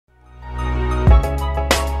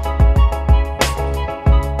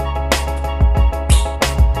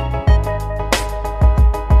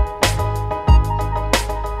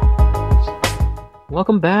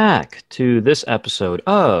Welcome back to this episode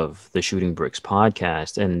of the Shooting Bricks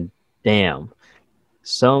podcast. And damn,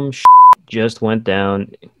 some just went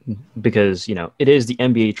down because, it is the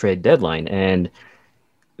NBA trade deadline and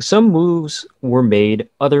some moves were made,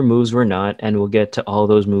 other moves were not, and we'll get to all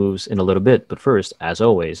those moves in a little bit. But first, as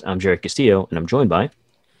always, I'm Jared Castillo and I'm joined by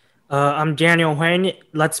I'm Daniel Huang.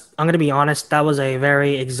 I'm gonna be honest. That was a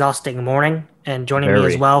very exhausting morning, and joining me as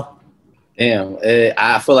Very. well. Damn,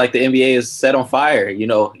 I feel like the NBA is set on fire.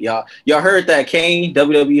 Y'all heard that Kane,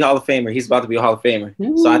 WWE Hall of Famer. He's about to be a Hall of Famer.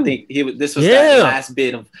 Ooh. So I think this was that last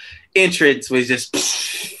bit of entrance was just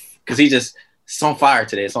because it's on fire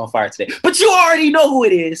today. It's on fire today. But you already know who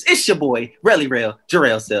it is. It's your boy,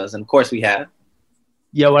 Jarrell Sales, and of course we have.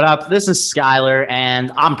 Yo, what up? This is Skylar,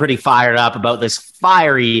 and I'm pretty fired up about this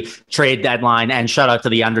fiery trade deadline. And shout out to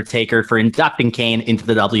The Undertaker for inducting Kane into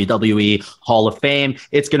the WWE Hall of Fame.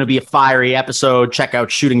 It's going to be a fiery episode. Check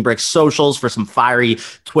out Shooting Bricks socials for some fiery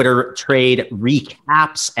Twitter trade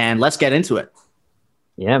recaps, and let's get into it.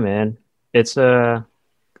 Yeah, man. It's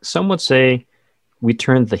some would say we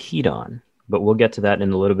turned the heat on, but we'll get to that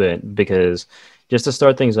in a little bit because just to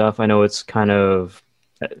start things off, I know it's kind of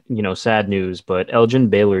sad news, but Elgin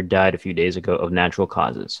Baylor died a few days ago of natural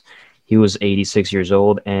causes. He was 86 years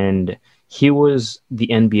old, and he was the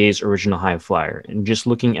NBA's original high flyer. And just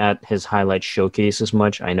looking at his highlight showcase as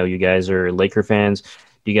much, I know you guys are Laker fans.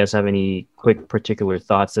 Do you guys have any quick particular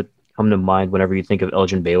thoughts that come to mind whenever you think of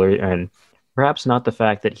Elgin Baylor? And perhaps not the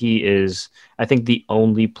fact that he is, I think, the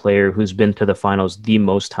only player who's been to the finals the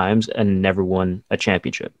most times and never won a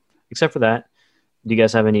championship. Except for that, do you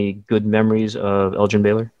guys have any good memories of Elgin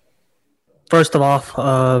Baylor? First of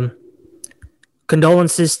all,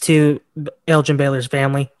 condolences to Elgin Baylor's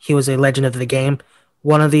family. He was a legend of the game,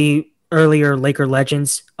 one of the earlier Laker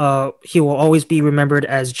legends. He will always be remembered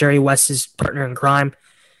as Jerry West's partner in crime.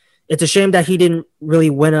 It's a shame that he didn't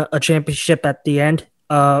really win a championship at the end,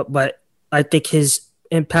 but I think his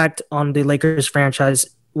impact on the Lakers franchise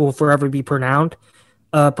will forever be profound.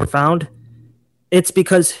 It's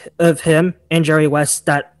because of him and Jerry West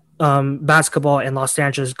that basketball in Los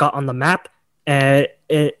Angeles got on the map. And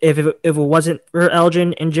if it wasn't for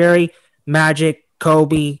Elgin and Jerry, Magic,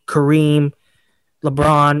 Kobe, Kareem,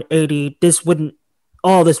 LeBron, AD,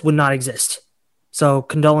 all this would not exist. So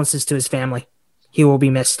condolences to his family. He will be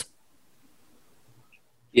missed.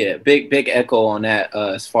 Yeah, big echo on that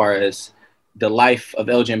as far as the life of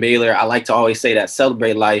Elgin Baylor. I like to always say that,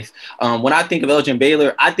 celebrate life. When I think of Elgin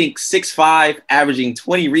Baylor, I think 6'5", averaging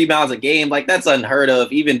 20 rebounds a game. Like, that's unheard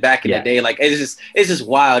of even back in the day. Like, it's just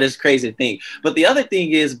wild. It's crazy to think. But the other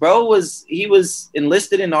thing is, bro, he was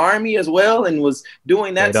enlisted in the Army as well and was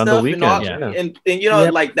doing that stuff.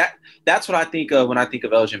 Like that's what I think of when I think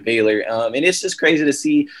of Elgin Baylor. And it's just crazy to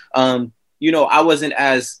see, I wasn't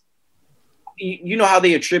as, how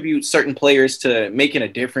they attribute certain players to making a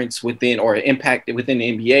difference within or impact within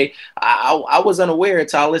the NBA. I was unaware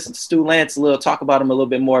until I listened to Stu Lance talk about him a little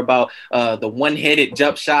bit more about the one-headed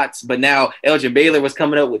jump shots. But now Elgin Baylor was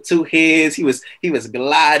coming up with two heads. He was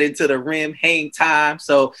gliding to the rim, hang time.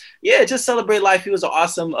 So yeah, just celebrate life. He was an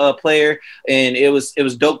awesome player, and it was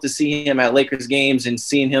dope to see him at Lakers games and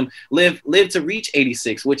seeing him live to reach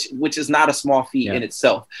 86, which is not a small feat in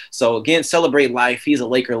itself. So again, celebrate life. He's a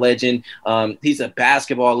Laker legend. He's a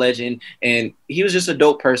basketball legend, and he was just a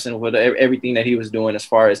dope person with everything that he was doing as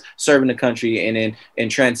far as serving the country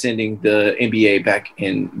and transcending the NBA back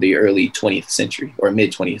in the early 20th century or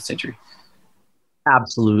mid 20th century.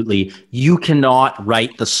 Absolutely. You cannot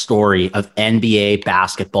write the story of NBA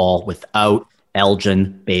basketball without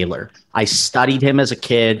Elgin Baylor. I studied him as a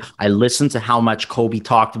kid. I listened to how much Kobe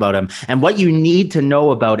talked about him. And what you need to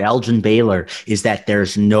know about Elgin Baylor is that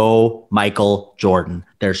there's no Michael Jordan.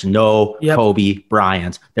 There's no Kobe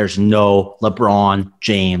Bryant. There's no LeBron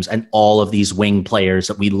James and all of these wing players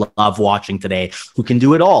that we love watching today who can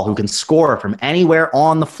do it all, who can score from anywhere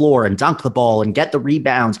on the floor and dunk the ball and get the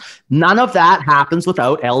rebounds. None of that happens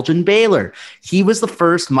without Elgin Baylor. He was the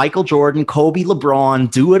first Michael Jordan, Kobe,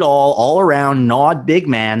 LeBron, do it all around, nod big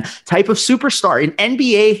man type of superstar in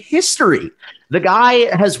NBA history. The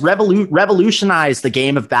guy has revolutionized the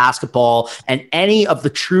game of basketball, and any of the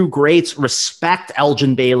true greats respect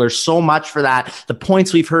Elgin Baylor so much for that. The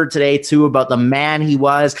points we've heard today, too, about the man he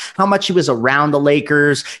was, how much he was around the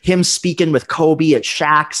Lakers, him speaking with Kobe at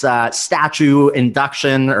Shaq's statue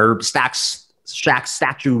induction or Shaq's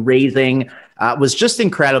statue raising. Was just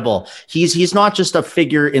incredible. He's not just a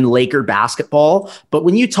figure in Laker basketball, but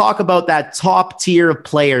when you talk about that top tier of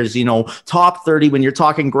players, top 30, when you're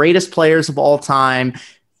talking greatest players of all time,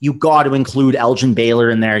 you got to include Elgin Baylor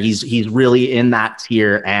in there. He's really in that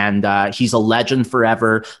tier, and he's a legend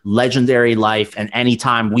forever, legendary life. And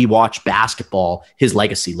anytime we watch basketball, his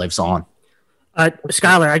legacy lives on.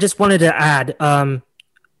 Skylar, I just wanted to add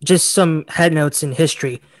just some head notes in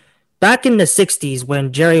history. Back in the 60s,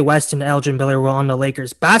 when Jerry West and Elgin Baylor were on the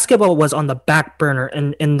Lakers, basketball was on the back burner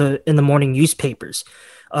in the morning newspapers.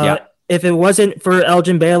 If it wasn't for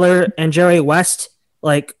Elgin Baylor and Jerry West,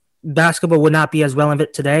 like, basketball would not be as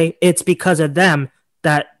relevant today. It's because of them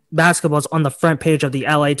that basketball is on the front page of the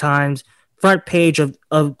LA Times, front page of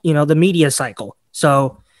the media cycle.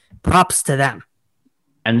 So props to them.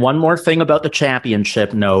 And one more thing about the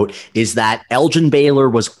championship note is that Elgin Baylor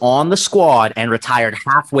was on the squad and retired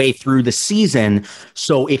halfway through the season.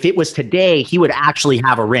 So if it was today, he would actually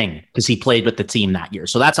have a ring because he played with the team that year.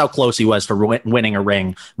 So that's how close he was to winning a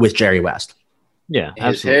ring with Jerry West. Yeah, his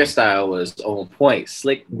absolutely. hairstyle was on point,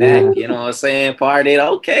 slick back. You know what I'm saying? Partied.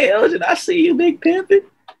 Okay, Elgin, I see you, big pimpin'.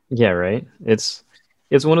 Yeah, right. It's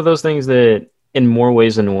one of those things that, in more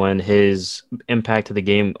ways than one, his impact to the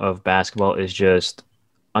game of basketball is just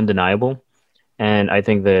undeniable. And I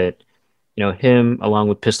think that, him along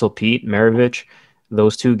with Pistol Pete Maravich,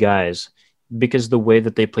 those two guys, because the way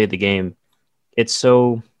that they played the game, it's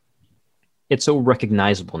so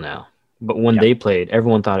recognizable now. But when they played,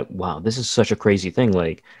 everyone thought, wow, this is such a crazy thing.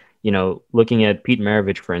 Like, looking at Pete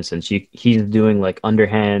Maravich, for instance, he's doing like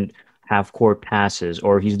underhand half-court passes,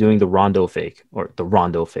 or he's doing the Rondo fake,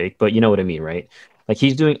 but you know what I mean, right? Like,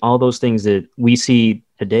 he's doing all those things that we see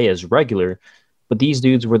today as regular, but these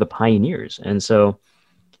dudes were the pioneers. And so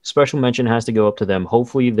special mention has to go up to them.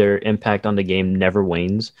 Hopefully their impact on the game never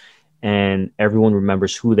wanes and everyone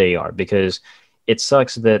remembers who they are, because it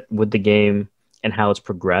sucks that with the game and how it's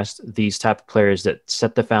progressed, these type of players that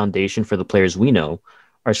set the foundation for the players we know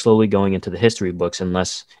are slowly going into the history books,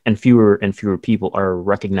 and fewer and fewer people are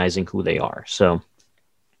recognizing who they are. So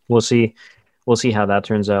we'll see how that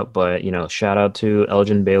turns out. But, shout out to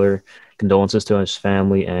Elgin Baylor, condolences to his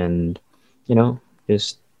family, and he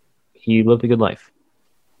lived a good life.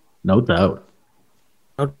 No doubt.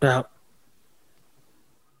 No doubt.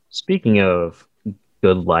 Speaking of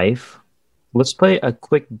good life, let's play a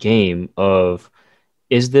quick game of,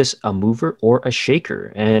 is this a mover or a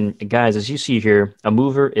shaker? And guys, as you see here, a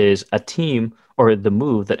mover is a team or the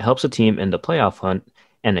move that helps a team in the playoff hunt,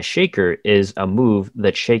 and a shaker is a move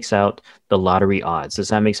that shakes out the lottery odds. Does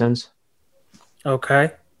that make sense?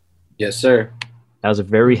 Okay. Yes, sir. That was a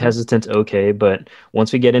very hesitant okay, but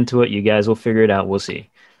once we get into it, you guys will figure it out. We'll see.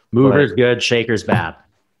 Mover's good, shaker's bad.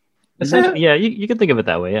 Yeah, you can think of it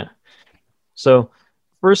that way, yeah. So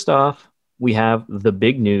first off, we have the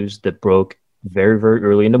big news that broke very, very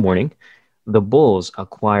early in the morning. The Bulls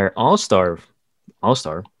acquire all-star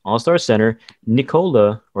center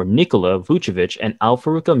Nikola Vucevic and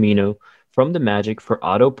Al-Farouq Aminu from the Magic for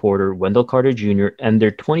Otto Porter, Wendell Carter Jr., and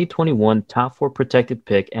their 2021 top 4 protected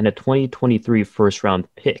pick and a 2023 first-round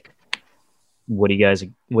pick. What do you guys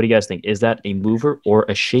think? Is that a mover or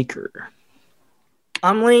a shaker?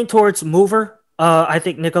 I'm leaning towards mover. I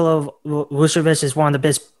think Nikola Vucevic is one of the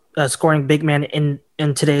best scoring big men in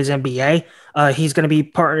today's NBA. He's going to be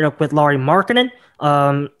partnered up with Lauri Markkanen,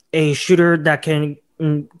 a shooter that can,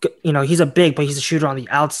 he's a big, but he's a shooter on the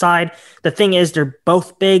outside. The thing is, they're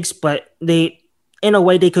both bigs, but in a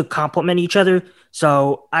way, they could complement each other.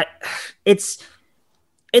 So it's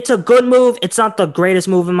a good move. It's not the greatest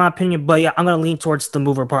move in my opinion, but yeah, I'm going to lean towards the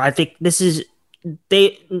mover part. I think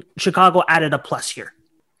Chicago added a plus here.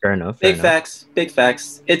 Fair enough. Big facts.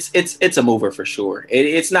 It's a mover for sure.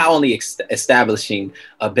 It's not only establishing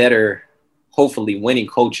a better, hopefully winning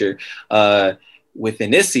culture within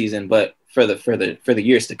this season, but for the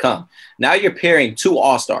years to come. Now you're pairing two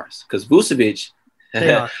all-stars, because Vucevic,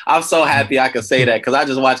 I'm so happy I can say that, because I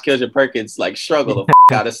just watched Kendrick Perkins struggle the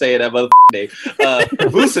out to say that motherfucking name.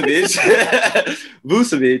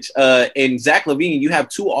 Vucevic, and Zach LaVine. You have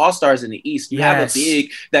two all-stars in the East. You have a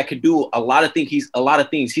big that could do a lot of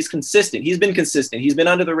things. He's consistent. He's been consistent. He's been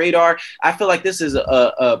under the radar. I feel like this is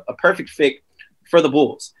a perfect fit for the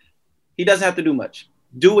Bulls. He doesn't have to do much.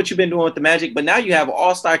 Do what you've been doing with the Magic, but now you have an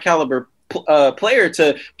all-star caliber player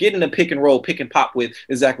to get in the pick and roll, pick and pop with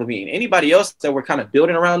Zach LaVine. Anybody else that we're kind of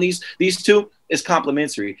building around these two is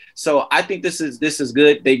complementary. So I think this is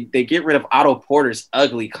good. They get rid of Otto Porter's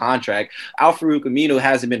ugly contract. Al-Farouq Aminu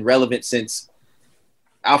hasn't been relevant.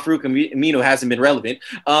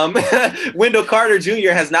 Wendell Carter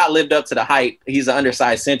Jr. has not lived up to the hype. He's an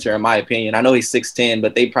undersized center, in my opinion. I know he's 6'10",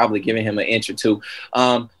 but they probably giving him an inch or two.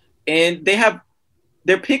 And they have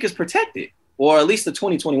their pick is protected, or at least the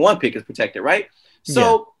 2021 pick is protected, right?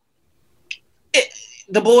 So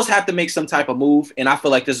the Bulls have to make some type of move, and I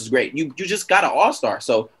feel like this is great. You just got an all-star,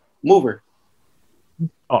 so mover,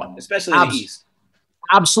 especially in the East.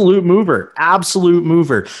 Absolute mover.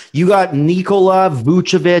 You got Nikola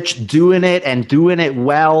Vucevic doing it and doing it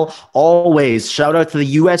well always. Shout out to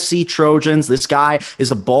the USC Trojans. This guy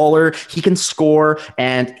is a baller. He can score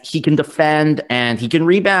and he can defend and he can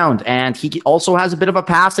rebound, and he also has a bit of a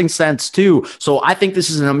passing sense too. So I think this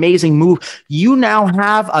is an amazing move. You now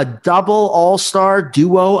have a double all-star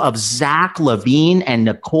duo of Zach LaVine and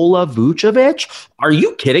Nikola Vucevic. Are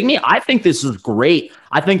you kidding me? I think this is great.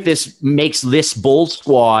 I think this makes this Bulls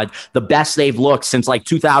squad the best they've looked since like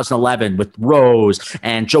 2011 with Rose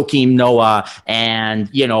and Joakim Noah and,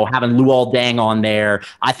 having Luol Deng on there.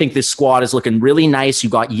 I think this squad is looking really nice. You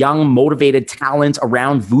got young, motivated talent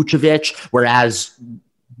around Vucevic, whereas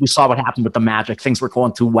we saw what happened with the Magic. Things were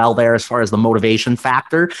going too well there as far as the motivation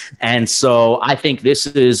factor. And so I think this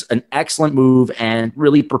is an excellent move and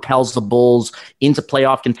really propels the Bulls into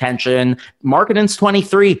playoff contention. Markkanen's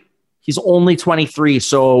 23. He's only 23,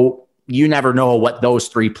 so you never know what those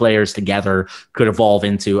three players together could evolve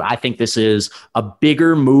into. I think this is a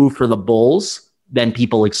bigger move for the Bulls than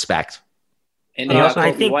people expect. And they also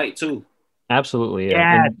Kobe White, too. Absolutely.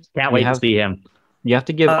 Yeah, can't wait to see him. You have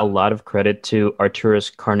to give a lot of credit to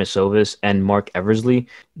Arturas Karnisovas and Mark Eversley,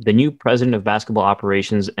 the new president of basketball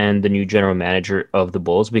operations and the new general manager of the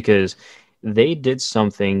Bulls, because they did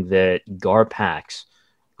something that Gar Pax,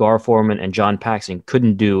 Gar Forman, and John Paxson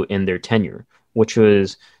couldn't do in their tenure, which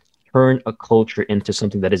was turn a culture into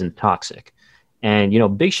something that isn't toxic. And,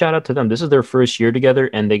 big shout out to them. This is their first year together,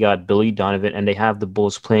 and they got Billy Donovan, and they have the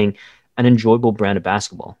Bulls playing an enjoyable brand of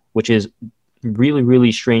basketball, which is really,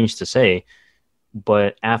 really strange to say.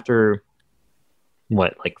 But after,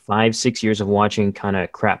 5-6 years of watching kind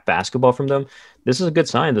of crap basketball from them, this is a good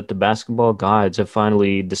sign that the basketball gods have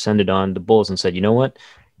finally descended on the Bulls and said, you know what?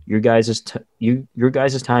 Your guys'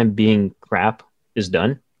 time being crap is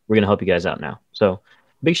done. We're going to help you guys out now. So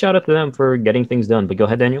big shout out to them for getting things done. But go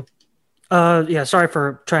ahead, Daniel. Yeah, sorry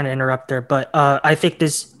for trying to interrupt there, but I think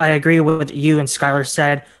I agree with what you and Skylar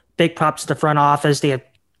said. Big props to the front office.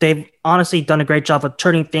 They've honestly done a great job of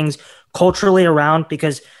turning things culturally around,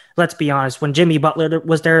 because let's be honest, when Jimmy Butler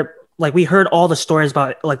was there, we heard all the stories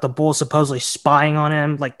about the Bulls supposedly spying on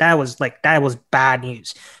him. That was bad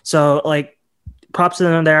news. So props to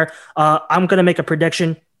them there. I'm going to make a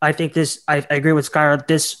prediction. I think I agree with Skylar.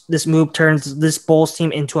 This move turns this Bulls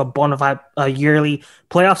team into a bona fide yearly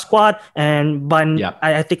playoff squad. And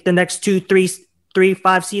I think the next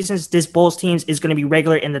 5 seasons, this Bulls team is going to be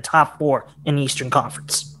regular in the top 4 in the Eastern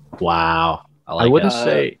Conference. Wow. I wouldn't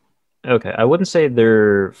say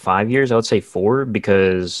they're 5 years. I would say 4,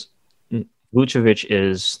 because Vucevic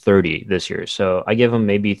is 30 this year. So I give him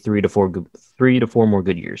maybe 3 to 4 more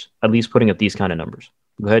good years, at least putting up these kind of numbers.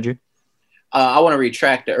 Go ahead, Drew. I want to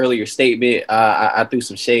retract the earlier statement. I threw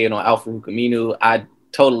some shade on Al-Farouq Aminu. I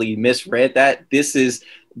totally misread that.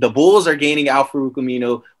 The Bulls are gaining Al-Farouq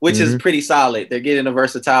Aminu, which is pretty solid. They're getting a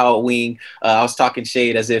versatile wing. I was talking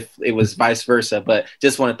shade as if it was vice versa, but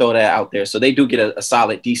just want to throw that out there. So they do get a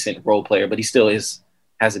solid, decent role player, but he still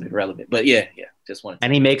hasn't been relevant. But yeah, just wanted.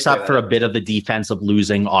 And he makes up for a bit of the defense of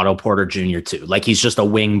losing Otto Porter Jr. too. He's just a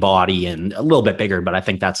wing body and a little bit bigger, but I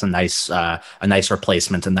think that's a nice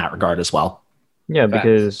replacement in that regard as well. Yeah,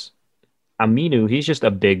 because Aminu, he's just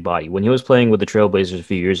a big body. When he was playing with the Trailblazers a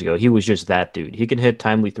few years ago, he was just that dude. He can hit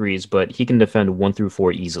timely threes, but he can defend 1 through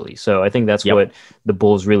 4 easily. So I think that's what the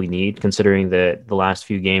Bulls really need, considering that the last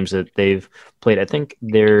few games that they've played, I think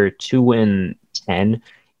they're 2-10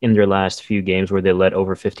 in their last few games where they led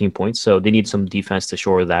over 15 points. So they need some defense to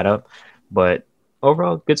shore that up. But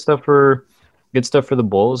overall, good stuff for the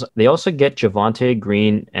Bulls. They also get Javonte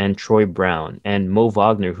Green and Troy Brown and Mo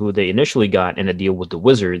Wagner, who they initially got in a deal with the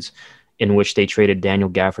Wizards, in which they traded Daniel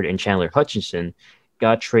Gafford and Chandler Hutchinson,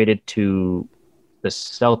 got traded to the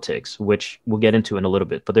Celtics, which we'll get into in a little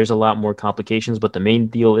bit. But there's a lot more complications. But the main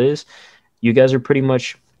deal is you guys are pretty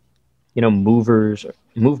much, movers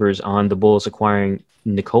on the Bulls acquiring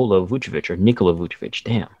Nikola Vucevic.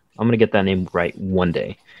 Damn, I'm going to get that name right one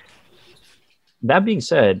day. That being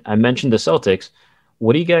said, I mentioned the Celtics.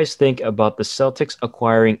 What do you guys think about the Celtics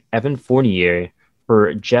acquiring Evan Fournier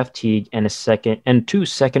for Jeff Teague and 2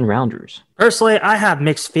 second rounders? Personally, I have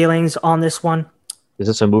mixed feelings on this one. Is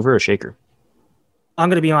this a mover or a shaker? I'm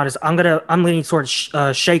going to be honest. I'm leaning towards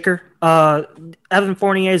shaker. Evan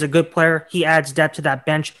Fournier is a good player. He adds depth to that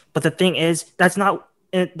bench. But the thing is, that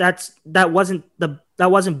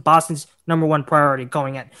wasn't Boston's number 1 priority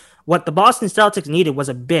going in. What the Boston Celtics needed was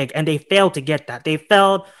a big, and they failed to get that. They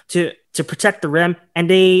failed to protect the rim, and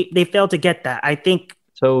they failed to get that. I think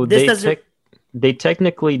so. they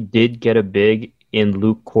technically did get a big in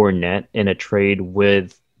Luke Cornett in a trade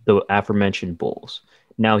with the aforementioned Bulls.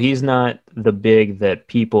 Now, he's not the big that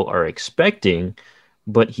people are expecting,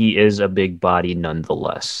 but he is a big body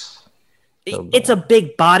nonetheless. So, It's a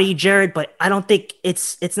big body, Jared, but I don't think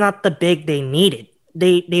it's not the big they needed.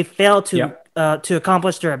 They failed to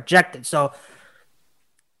accomplish their objective. So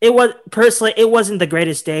it wasn't the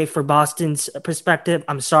greatest day for Boston's perspective.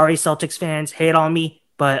 I'm sorry, Celtics fans, hate on me,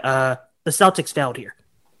 but the Celtics failed here.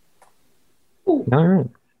 all right.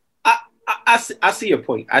 I see your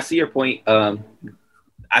point. I see your point.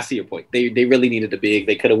 They really needed a big.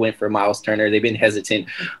 They could have went for Miles Turner. They've been hesitant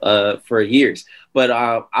for years. But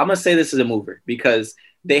I'm gonna say this is a mover because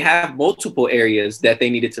they have multiple areas that they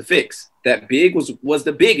needed to fix. That big was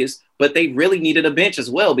the biggest, but they really needed a bench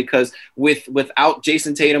as well because without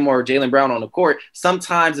Jason Tatum or Jaylen Brown on the court,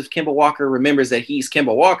 sometimes if Kemba Walker remembers that he's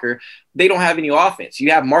Kemba Walker, they don't have any offense.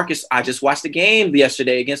 You have Marcus. I just watched the game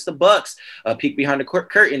yesterday against the Bucks. Peek behind the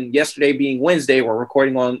curtain. Yesterday being Wednesday, we're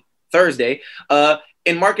recording on Thursday.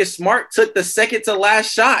 And Marcus Smart took the second to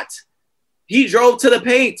last shot. He drove to the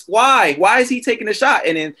paint. Why? Why is he taking the shot?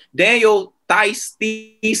 And then Daniel Theis,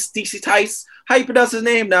 how you pronounce his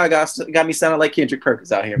name? Now I got me sounding like Kendrick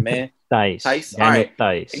Perkins out here, man. Theis. All right.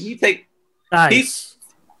 Theis. And you take Nice.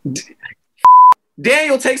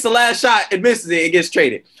 Daniel takes the last shot and misses it and gets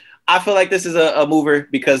traded. I feel like this is a mover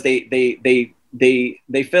because they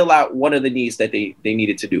fill out one of the needs that they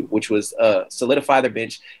needed to do, which was solidify their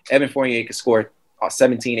bench. Evan Fournier could score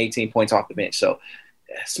 17, 18 points off the bench. So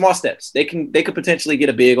small steps. They could potentially get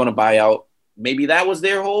a big on a buyout. Maybe that was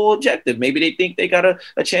their whole objective. Maybe they think they got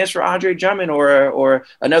a chance for Andre Drummond or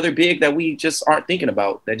another big that we just aren't thinking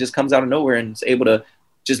about that just comes out of nowhere and is able to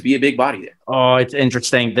just be a big body there. Oh, it's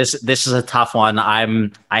interesting. This is a tough one.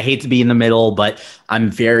 I hate to be in the middle, but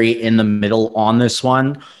I'm very in the middle on this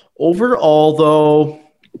one. Overall, though,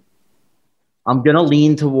 I'm gonna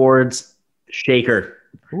lean towards Shaker.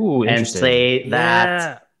 Ooh, and say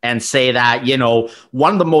that, you know,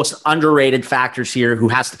 one of the most underrated factors here who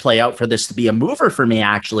has to play out for this to be a mover for me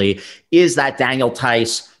actually is that Daniel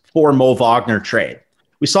Theis for Mo Wagner trade.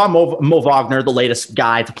 We saw Mo Wagner, the latest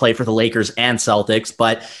guy to play for the Lakers and Celtics,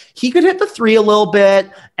 but he could hit the three a little bit,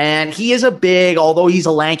 and he is a big, although he's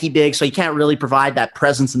a lanky big, so he can't really provide that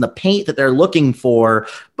presence in the paint that they're looking for,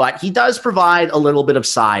 but he does provide a little bit of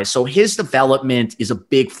size. So his development is a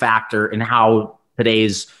big factor in how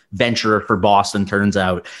today's venture for Boston turns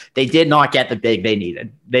out. They did not get the big they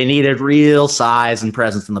needed. They needed real size and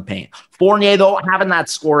presence in the paint. Fournier, though, having that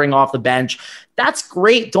scoring off the bench, that's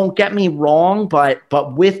great. Don't get me wrong, but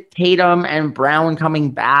with Tatum and Brown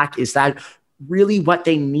coming back, is that really what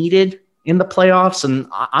they needed in the playoffs? And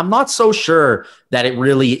I'm not so sure that it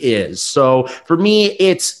really is. So for me,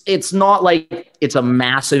 it's not like it's a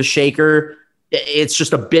massive shaker. It's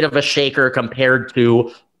just a bit of a shaker compared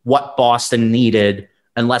to what Boston needed,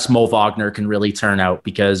 unless Mo Wagner can really turn out,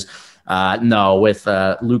 because no, with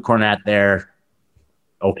Luke Cornett there,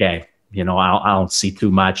 okay, you know, I don't see too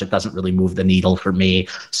much. It doesn't really move the needle for me.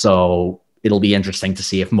 So it'll be interesting to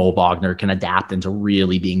see if Mo Wagner can adapt into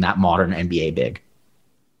really being that modern NBA big.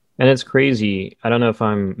 And it's crazy. I don't know if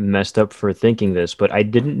I'm messed up for thinking this, but I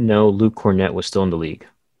didn't know Luke Cornett was still in the league.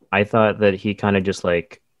 I thought that he kind of just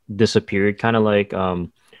like disappeared, kind of like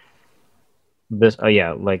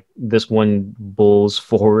this one Bulls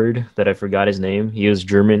forward that I forgot his name. He was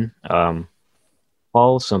German,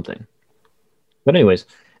 Paul something. But anyways,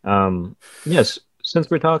 yes, since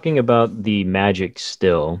we're talking about the Magic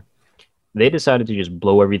still, they decided to just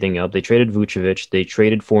blow everything up. They traded Vucevic. They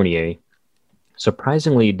traded Fournier.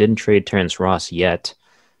 Surprisingly, didn't trade Terrence Ross yet,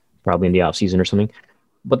 probably in the offseason or something.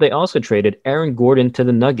 But they also traded Aaron Gordon to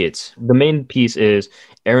the Nuggets. The main piece is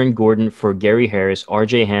Aaron Gordon for Gary Harris,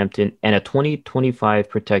 RJ Hampton, and a 2025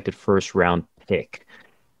 protected first-round pick.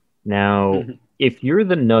 Now, if you're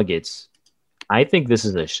the Nuggets, I think this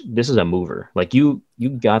is a mover. Like you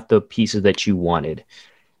got the pieces that you wanted.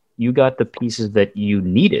 You got the pieces that you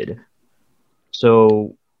needed.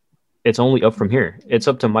 So it's only up from here. It's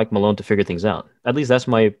up to Mike Malone to figure things out. At least that's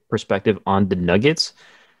my perspective on the Nuggets.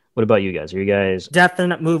 What about you guys? Are you guys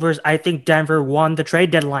definite movers? I think Denver won the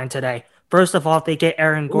trade deadline today. First of all, if they get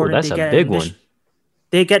Aaron Gordon, that's a big one.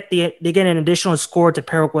 They get an additional score to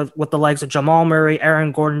pair with the likes of Jamal Murray,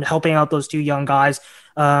 Aaron Gordon, helping out those two young guys.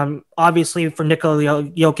 Obviously, for Nikola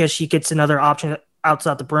Jokic, he gets another option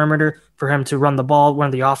outside the perimeter for him to run the ball,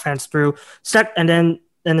 run the offense through.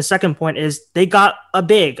 And the second point is they got a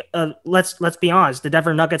big. Let's be honest. The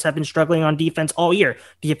Denver Nuggets have been struggling on defense all year.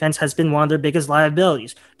 Defense has been one of their biggest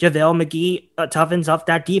liabilities. JaVale McGee toughens up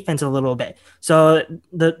that defense a little bit. So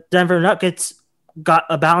the Denver Nuggets got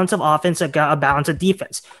a balance of offense and got a balance of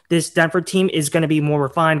defense. This Denver team is going to be more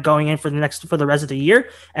refined going in for the rest of the year,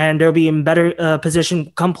 and they'll be in better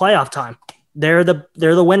position come playoff time. They're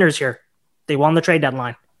the winners here. They won the trade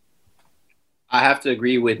deadline. I have to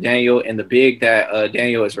agree with Daniel, and the big that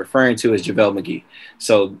Daniel is referring to is JaVale McGee.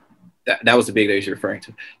 So that was the big that he's referring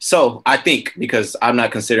to. So I think, because I'm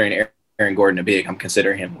not considering Aaron Gordon a big, I'm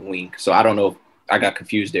considering him a wing. So I don't know if I got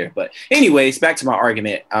confused there. But anyways, back to my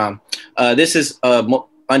argument. This is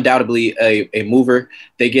undoubtedly a mover.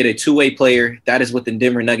 They get a two-way player. That is what the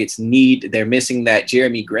Denver Nuggets need. They're missing that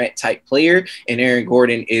Jeremy Grant type player, and Aaron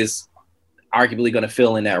Gordon is arguably going to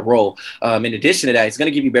fill in that role. In addition to that, he's going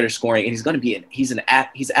to give you better scoring, and he's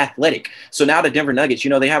athletic. So now the Denver Nuggets,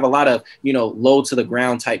 they have a lot of, low to the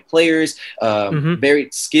ground type players, very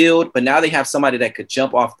skilled, but now they have somebody that could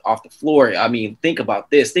jump off the floor. I mean, think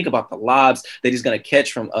about this. Think about the lobs that he's going to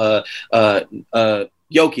catch from Jokic,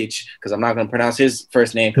 because I'm not going to pronounce his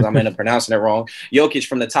first name because I'm going to pronouncing it wrong. Jokic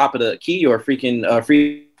from the top of the key or freaking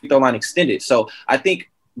free throw line extended. So I think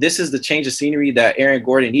this is the change of scenery that Aaron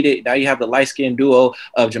Gordon needed. Now you have the light-skinned duo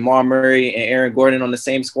of Jamal Murray and Aaron Gordon on the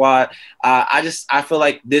same squad. I feel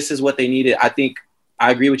like this is what they needed. I think I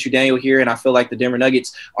agree with you, Daniel, here, and I feel like the Denver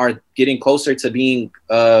Nuggets are getting closer to being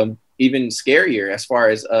even scarier as far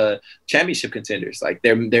as championship contenders. Like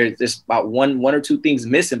they're just about one or two things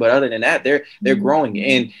missing, but other than that, they're growing.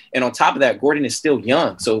 And on top of that, Gordon is still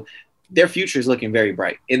young, so their future is looking very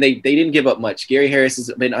bright, and they didn't give up much. Gary Harris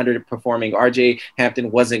has been underperforming. RJ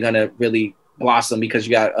Hampton wasn't going to really blossom because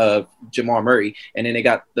you got Jamal Murray, and then they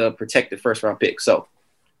got the protected first-round pick. So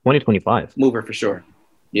 2025. Mover for sure.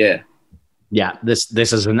 Yeah. Yeah, this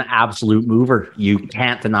is an absolute mover. You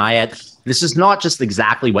can't deny it. This is not just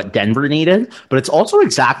exactly what Denver needed, but it's also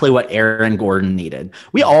exactly what Aaron Gordon needed.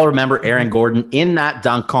 We all remember Aaron Gordon in that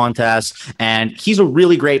dunk contest, and he's a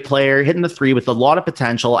really great player, hitting the three with a lot of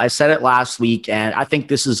potential. I said it last week, and I think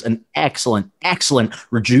this is an excellent,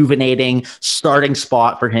 rejuvenating starting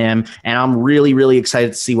spot for him, and I'm really, really excited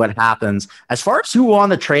to see what happens. As far as who won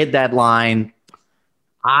the trade deadline,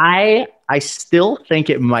 I still think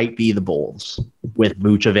it might be the Bulls with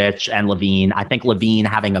Vucevic and LaVine. I think LaVine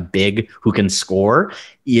having a big who can score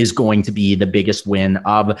is going to be the biggest win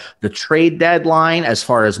of the trade deadline as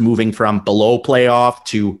far as moving from below playoff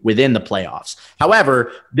to within the playoffs.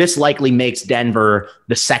 However, this likely makes Denver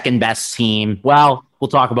the second best team. Well, we'll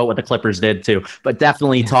talk about what the Clippers did too, but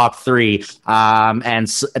definitely top three and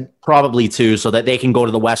probably two, so that they can go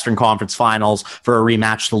to the Western Conference Finals for a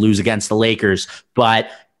rematch to lose against the Lakers. But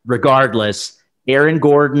regardless, Aaron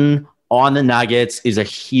Gordon on the Nuggets is a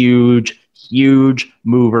huge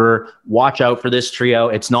mover. Watch out for this trio.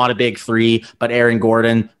 It's not a big three, but Aaron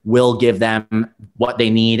Gordon will give them what they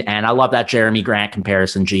need. And I love that Jeremy Grant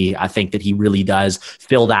comparison, G. I think that he really does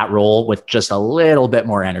fill that role with just a little bit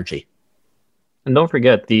more energy. And don't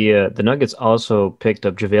forget, the Nuggets also picked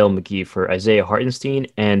up JaVale McGee for Isaiah Hartenstein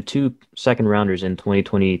and 2 second rounders in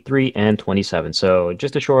 2023 and 27. So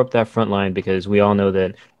just to shore up that front line, because we all know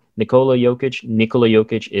that Nikola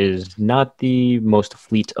Jokic is not the most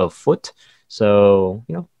fleet of foot. So,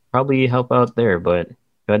 probably help out there. But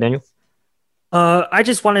go ahead, Daniel. I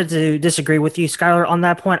just wanted to disagree with you, Skylar, on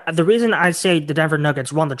that point. The reason I say the Denver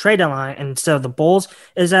Nuggets won the trade deadline instead of the Bulls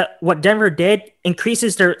is that what Denver did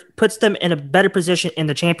puts them in a better position in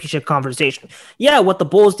the championship conversation. Yeah, what the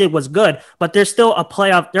Bulls did was good, but they're still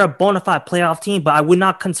they're a bona fide playoff team, but I would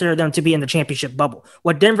not consider them to be in the championship bubble.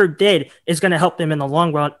 What Denver did is going to help them in the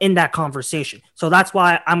long run in that conversation. So that's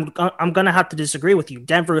why I'm going to have to disagree with you.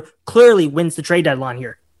 Denver clearly wins the trade deadline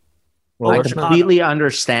here. Well, I completely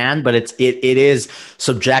understand, but it is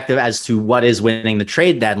subjective as to what is winning the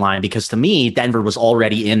trade deadline, because to me, Denver was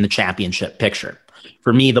already in the championship picture.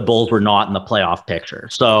 For me, the Bulls were not in the playoff picture.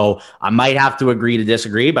 So I might have to agree to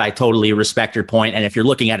disagree, but I totally respect your point. And if you're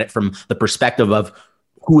looking at it from the perspective of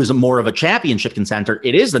who is more of a championship contender,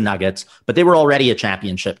 it is the Nuggets, but they were already a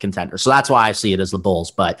championship contender. So that's why I see it as the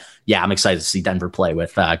Bulls. But yeah, I'm excited to see Denver play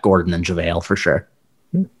with Gordon and JaVale for sure.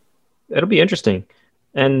 It'll be interesting.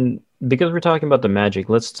 And because we're talking about the Magic,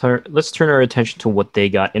 let's turn our attention to what they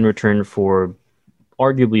got in return for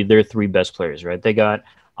arguably their 3 best players, right? They got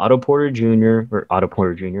Otto Porter,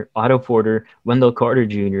 Wendell Carter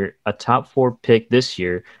Jr., a top 4 pick this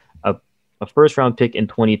year, a first-round pick in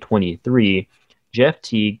 2023, Jeff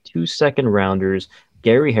Teague, 2 second-rounders,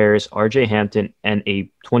 Gary Harris, RJ Hampton, and a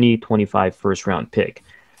 2025 first-round pick.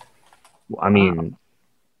 I mean...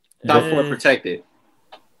 Top 4 protected.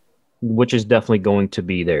 Which is definitely going to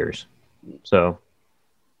be theirs. So,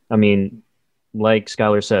 I mean, like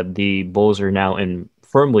Skylar said, the Bulls are now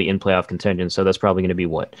firmly in playoff contention, so that's probably going to be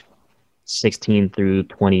 16 through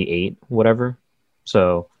 28, whatever.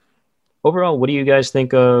 So overall, what do you guys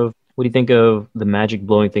think of? What do you think of the Magic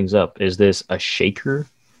blowing things up? Is this a shaker?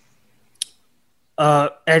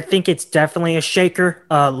 I think it's definitely a shaker.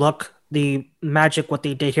 Look, the Magic, what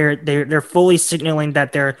they did here, they're fully signaling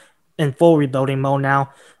that they're in full rebuilding mode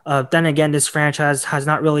now. Then again, this franchise has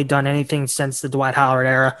not really done anything since the Dwight Howard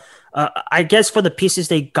era. I guess for the pieces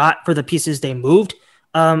they got, for the pieces they moved,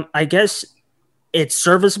 I guess it's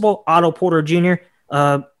serviceable. Otto Porter Jr.,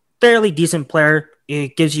 fairly decent player.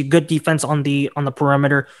 It gives you good defense on the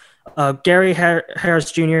perimeter. Gary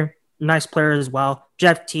Harris Jr., nice player as well.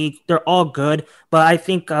 Jeff Teague, they're all good, but I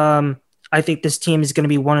think this team is going to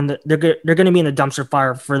be they're going to be in the dumpster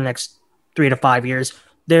fire for the next 3 to 5 years.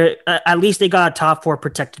 They're at least they got a top 4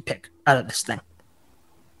 protected pick out of this thing.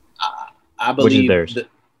 I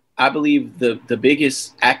believe the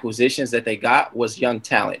biggest acquisitions that they got was young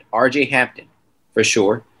talent, R.J. Hampton for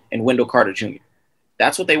sure, and Wendell Carter Jr.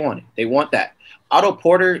 That's what they wanted. They want that. Otto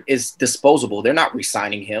Porter is disposable. They're not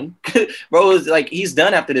re-signing him. Bro, like he's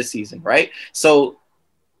done after this season, right? So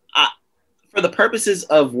for the purposes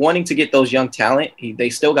of wanting to get those young talent, they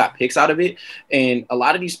still got picks out of it. And a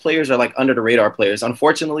lot of these players are like under the radar players.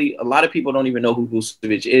 Unfortunately, a lot of people don't even know who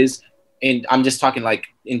Vucevic is. And I'm just talking like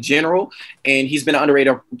in general. And he's been an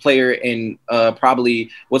underrated player in probably,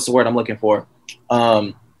 what's the word I'm looking for?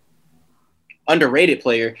 Underrated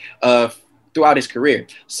player throughout his career.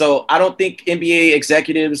 So I don't think NBA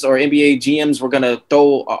executives or NBA GMs were going to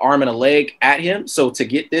throw an arm and a leg at him. So to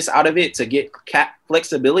get this out of it, to get cap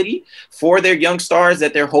flexibility for their young stars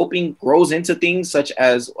that they're hoping grows into things such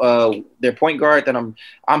as their point guard that I'm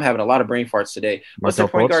having a lot of brain farts today. What's their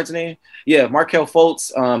point guard's name? Yeah, Markelle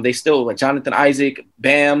Fultz. They still like Jonathan Isaac,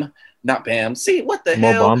 Bam. Not Bam. See what the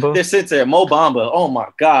Mo hell? Bamba? They're sitting there. Mo Bamba. Oh my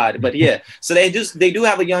God. But yeah, so they do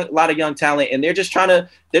have a lot of young talent, and they're trying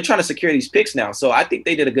to secure these picks now. So I think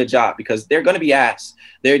they did a good job because they're going to be asked.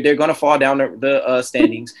 They're going to fall down the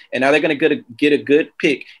standings, and now they're going to get a good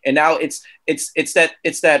pick. And now it's that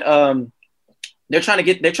they're trying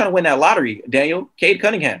to win that lottery. Daniel, Cade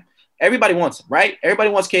Cunningham. Everybody wants him, right? Everybody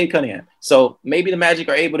wants Cade Cunningham. So maybe the Magic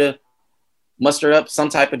are able to muster up some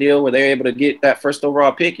type of deal where they're able to get that first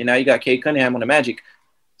overall pick, and now you got Cade Cunningham on the Magic.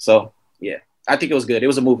 So yeah, I think it was good. It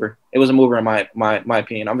was a mover. It was a mover in my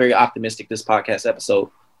opinion. I'm very optimistic this podcast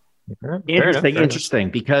episode.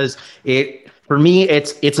 Interesting, because for me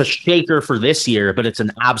it's a shaker for this year, but it's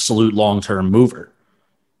an absolute long-term mover.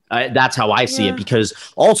 That's how I see it, because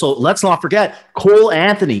also let's not forget Cole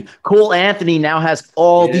Anthony. Cole Anthony now has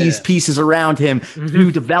all these pieces around him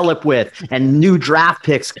to develop with, and new draft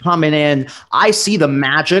picks coming in. I see the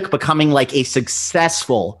Magic becoming like a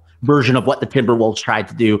successful version of what the Timberwolves tried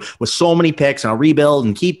to do with so many picks and a rebuild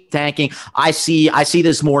and keep tanking. I see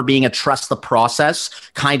this more being a trust the process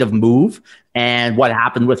kind of move. And what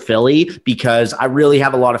happened with Philly, because I really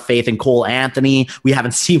have a lot of faith in Cole Anthony. We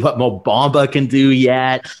haven't seen what Mo Bamba can do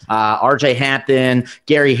yet. RJ Hampton,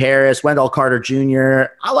 Gary Harris, Wendell Carter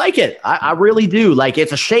Jr. I like it. I really do. Like,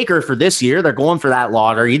 it's a shaker for this year. They're going for that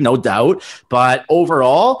lottery, no doubt. But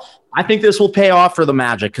overall, I think this will pay off for the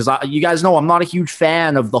Magic, because you guys know I'm not a huge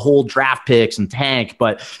fan of the whole draft picks and tank.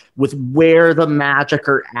 But with where the Magic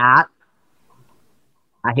are at,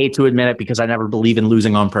 I hate to admit it because I never believe in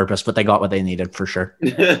losing on purpose, but they got what they needed for sure.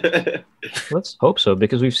 Let's hope so,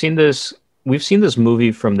 because we've seen this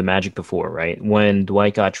movie from the Magic before, right? When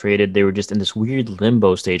Dwight got traded, they were just in this weird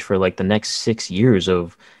limbo stage for like the next 6 years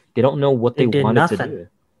of they don't know what they wanted to do.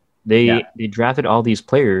 They drafted all these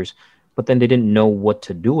players, but then they didn't know what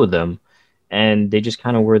to do with them. And they just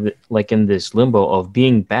kind of were like in this limbo of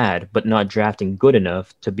being bad, but not drafting good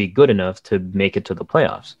enough to be good enough to make it to the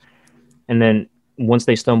playoffs. And then once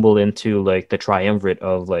they stumbled into like the triumvirate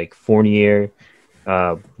of like Fournier,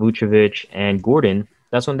 Vucevic, and Gordon,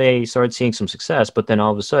 that's when they started seeing some success. But then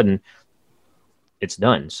all of a sudden, it's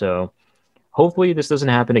done. So hopefully this doesn't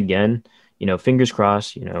happen again. Fingers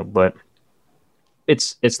crossed. But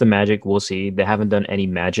it's the Magic. We'll see. They haven't done any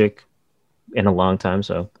Magic in a long time,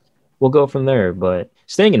 so we'll go from there. But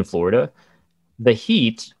staying in Florida, the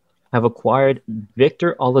Heat have acquired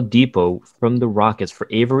Victor Oladipo from the Rockets for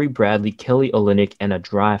Avery Bradley, Kelly Olynyk, and a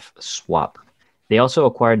draft swap. They also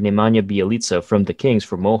acquired Nemanja Bjelica from the Kings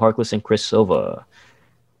for Mo Harkless and Chris Silva.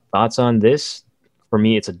 Thoughts on this? For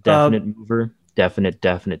me, it's a definite mover. Definite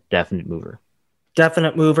mover.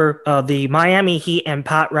 Definite mover. The Miami Heat and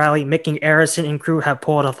Pat Riley, Mickey Arison, and crew have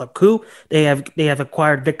pulled off a coup. They have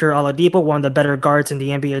acquired Victor Oladipo, one of the better guards in the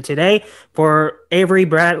NBA today, for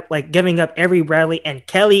giving up Avery Bradley and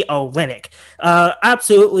Kelly Olynyk.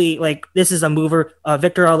 Absolutely, this is a mover.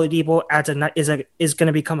 Victor Oladipo is going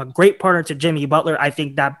to become a great partner to Jimmy Butler. I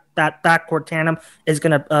think that backcourt tandem is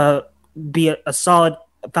going to be a solid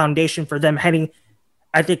foundation for them heading.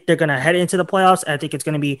 I think they're going to head into the playoffs. I think it's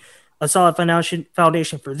going to be a solid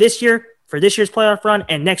foundation for this year, for this year's playoff run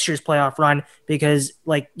and next year's playoff run. Because,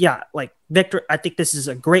 Victor, I think this is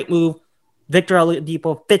a great move. Victor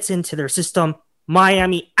Oladipo fits into their system.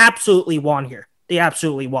 Miami absolutely won here. They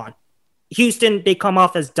absolutely won. Houston, they come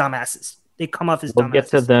off as dumbasses. We'll get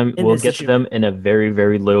to them. We'll get to them in a very,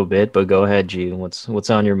 very little bit. But go ahead, G. What's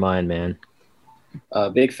on your mind, man?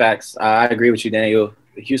 Big facts. I agree with you, Daniel.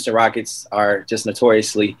 The Houston Rockets are just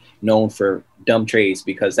notoriously known for dumb trades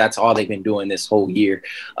because that's all they've been doing this whole year.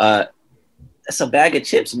 That's a bag of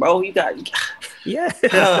chips, bro. You got yeah.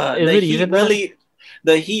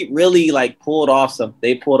 The Heat really like pulled off some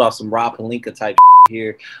Rob Pelinka type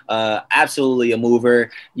here. Absolutely a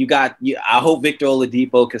mover. I hope Victor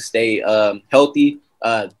Oladipo can stay healthy.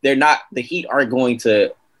 The Heat aren't going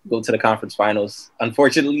to go to the conference finals,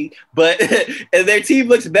 unfortunately, but their team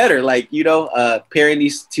looks better. Pairing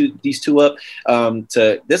these two up,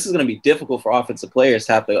 this is going to be difficult for offensive players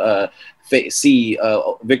to have to see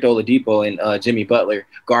Victor Oladipo and Jimmy Butler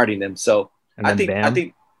guarding them. So I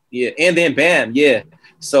think, yeah, and then Bam, yeah.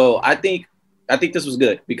 So I think this was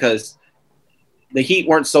good because the Heat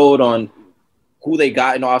weren't sold on who they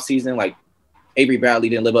got in the offseason. Like Avery Bradley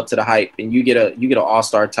didn't live up to the hype, and you get an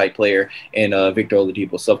all-star type player in Victor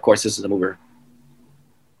Oladipo. So of course this is a mover.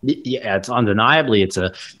 Yeah, it's undeniably it's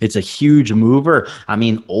a huge mover. I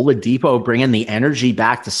mean, Oladipo bringing the energy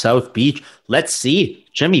back to South Beach. Let's see.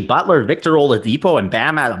 Jimmy Butler, Victor Oladipo, and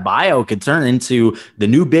Bam Adebayo could turn into the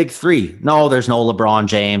new big three. No, there's no LeBron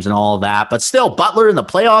James and all of that, but still, Butler in the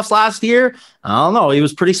playoffs last year, I don't know, he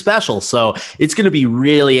was pretty special. So it's going to be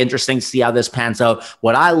really interesting to see how this pans out.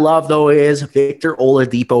 What I love, though, is Victor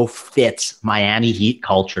Oladipo fits Miami Heat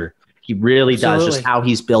culture. He really does, just how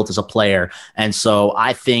he's built as a player. And so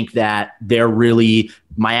I think that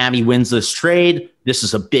Miami wins this trade. This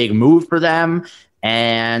is a big move for them.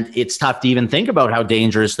 And it's tough to even think about how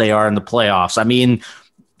dangerous they are in the playoffs. I mean,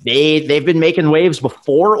 they've been making waves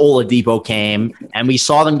before Oladipo came, and we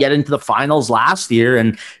saw them get into the finals last year.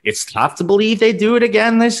 And it's tough to believe they do it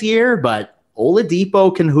again this year, but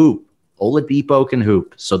Oladipo can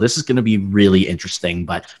hoop. So this is going to be really interesting,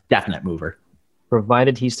 but definite mover.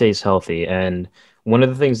 Provided he stays healthy. And one of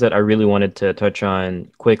the things that I really wanted to touch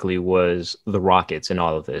on quickly was the Rockets in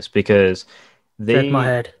all of this, because Shake my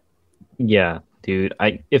head. Yeah, dude.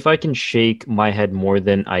 If I can shake my head more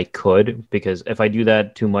than I could, because if I do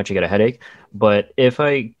that too much, I get a headache. But if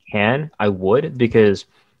I can, I would, because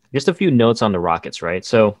just a few notes on the Rockets, right?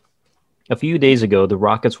 So a few days ago, the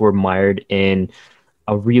Rockets were mired in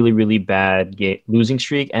a really, really bad losing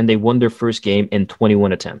streak, and they won their first game in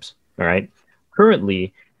 21 attempts. All right.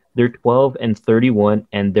 Currently, they're 12-31,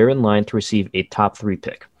 and they're in line to receive a top 3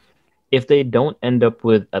 pick. If they don't end up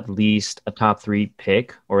with at least a top 3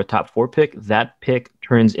 pick or a top 4 pick, that pick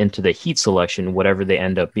turns into the Heat selection, whatever they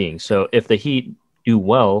end up being. So if the Heat do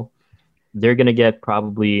well, they're going to get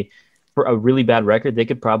probably, for a really bad record, they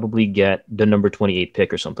could probably get the number 28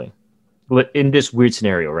 pick or something in this weird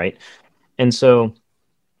scenario, right? And so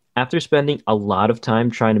after spending a lot of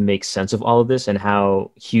time trying to make sense of all of this and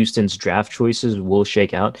how Houston's draft choices will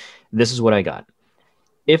shake out, this is what I got.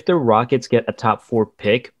 If the Rockets get a top 4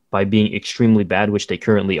 pick by being extremely bad, which they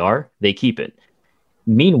currently are, they keep it.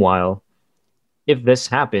 Meanwhile, if this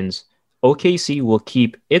happens, OKC will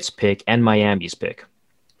keep its pick and Miami's pick.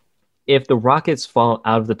 If the Rockets fall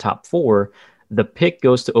out of the top 4, the pick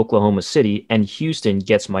goes to Oklahoma City and Houston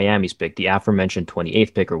gets Miami's pick, the aforementioned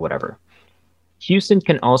 28th pick or whatever. Houston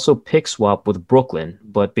can also pick swap with Brooklyn,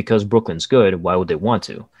 but because Brooklyn's good, why would they want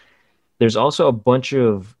to? There's also a bunch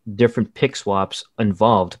of different pick swaps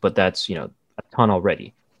involved, but that's, a ton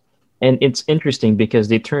already. And it's interesting because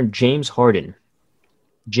they turned James Harden,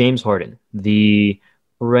 the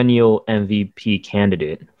perennial MVP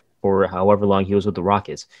candidate for however long he was with the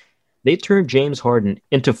Rockets, they turned James Harden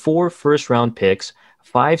into 4 first-round picks,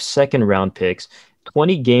 5 second-round picks,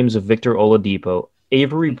 20 games of Victor Oladipo,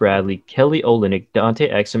 Avery Bradley, Kelly Olynyk, Dante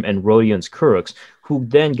Exum, and Rodions Kurucs, who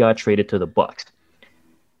then got traded to the Bucks.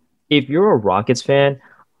 If you're a Rockets fan,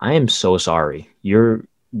 I am so sorry. Your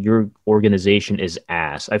organization is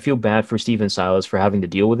ass. I feel bad for Stephen Silas for having to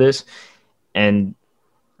deal with this, and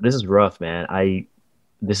this is rough, man.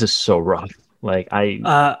 This is so rough.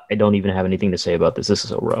 I don't even have anything to say about this. This is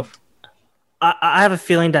so rough. I have a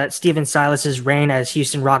feeling that Stephen Silas's reign as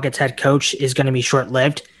Houston Rockets head coach is going to be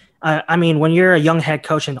short-lived. I mean, when you're a young head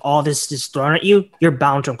coach and all this is thrown at you, you're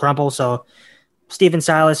bound to crumble. So Stephen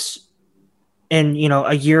Silas in,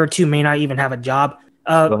 a year or two may not even have a job.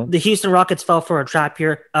 The Houston Rockets fell for a trap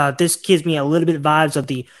here. This gives me a little bit of vibes of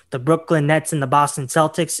the Brooklyn Nets and the Boston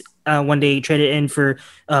Celtics when they traded in for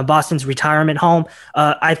Boston's retirement home.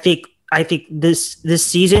 I think this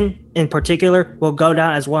season in particular will go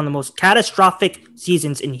down as one of the most catastrophic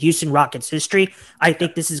seasons in Houston Rockets history. I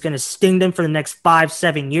think this is going to sting them for the next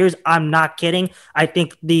 5-7 years. I'm not kidding. I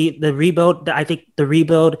think the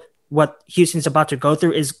rebuild. What Houston's about to go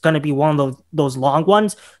through is going to be one of those long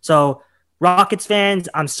ones. So Rockets fans,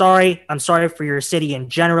 I'm sorry. I'm sorry for your city in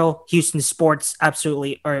general. Houston sports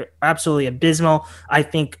absolutely abysmal. I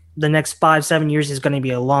think the next 5-7 years is going to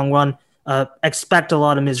be a long run. Expect a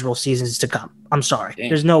lot of miserable seasons to come. I'm sorry. Damn.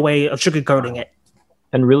 There's no way of sugarcoating it.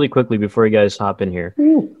 And really quickly before you guys hop in here,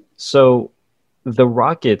 so the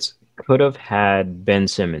Rockets could have had Ben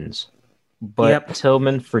Simmons, but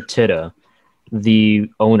Tillman Fertitta, the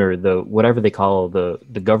owner, the whatever they call the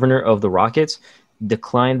governor of the Rockets,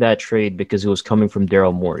 declined that trade because it was coming from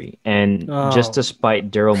Daryl Morey. And just to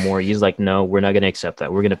spite Daryl Morey, he's like, no, we're not going to accept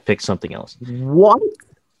that. We're going to pick something else. What?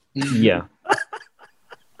 Yeah.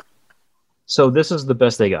 So this is the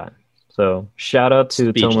best they got. So shout out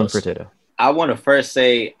to Tillman Fertitta. I want to first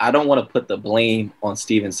say I don't want to put the blame on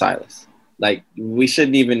Steven Silas. Like, we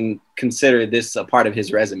shouldn't even consider this a part of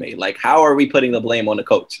his resume. Like, how are we putting the blame on the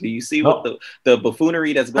coach? Do you see what the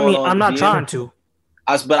buffoonery that's going on? I'm not trying to.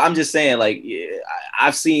 But I'm just saying, like,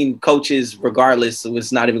 I've seen coaches, regardless,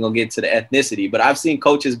 it's not even going to get to the ethnicity, but I've seen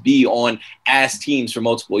coaches be on ass teams for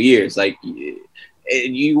multiple years. Like, you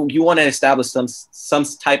want to establish some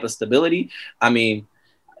type of stability. I mean,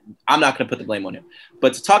 I'm not going to put the blame on him.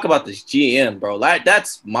 But to talk about this GM, bro, like,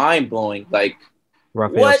 that's mind-blowing. Like,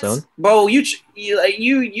 Rafael Stone? Bro,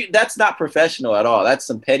 you that's not professional at all. That's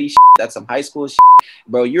some petty shit. That's some high school shit.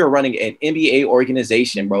 Bro, you're running an NBA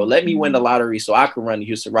organization, bro. Let me win the lottery so I can run the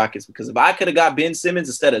Houston Rockets, because if I could have got Ben Simmons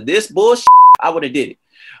instead of this bullshit, I would have did it.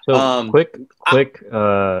 So quick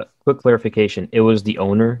clarification. It was the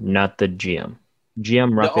owner, not the GM.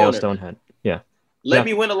 GM Rafael Stone had. Yeah. Let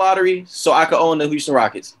me win the lottery so I could own the Houston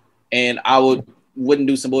Rockets, and I wouldn't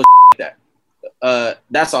do some bullshit like that.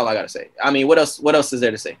 That's all I gotta say. I mean, what else is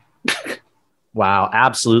there to say? Wow,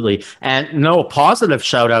 absolutely. And no, positive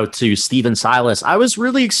shout out to Steven Silas. I was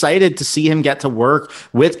really excited to see him get to work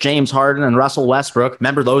with James Harden and Russell Westbrook.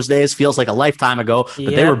 Remember those days? Feels like a lifetime ago,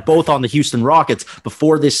 but they were both on the Houston Rockets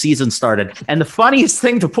before this season started. And the funniest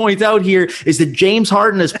thing to point out here is that James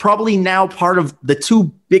Harden is probably now part of the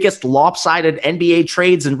two biggest lopsided NBA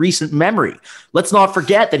trades in recent memory. Let's not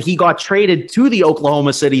forget that he got traded to the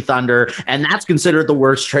Oklahoma City Thunder, and that's considered the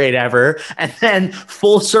worst trade ever. And then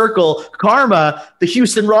full circle karma, the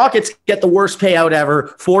Houston Rockets get the worst payout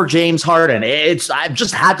ever for James Harden. I've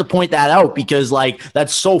just had to point that out because, like,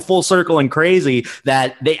 that's so full circle and crazy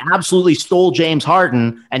that they absolutely stole James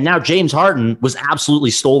Harden, and now James Harden was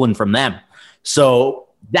absolutely stolen from them. So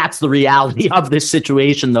that's the reality of this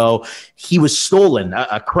situation, though. He was stolen.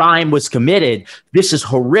 A crime was committed. This is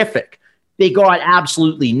horrific. They got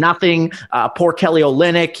absolutely nothing. Poor Kelly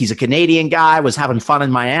Olynyk, he's a Canadian guy, was having fun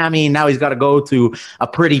in Miami. Now he's got to go to a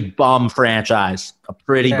pretty bum franchise.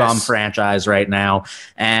 Bum franchise right now.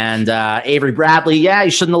 And Avery Bradley, he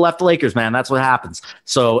shouldn't have left the Lakers, man. That's what happens.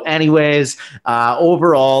 So anyways,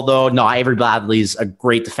 overall, though, no, Avery Bradley's a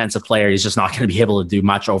great defensive player. He's just not going to be able to do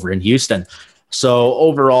much over in Houston. So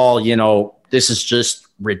overall, this is just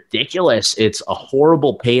ridiculous. It's a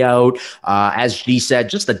horrible payout. As G said,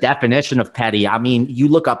 just the definition of petty. I mean, you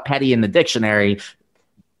look up petty in the dictionary,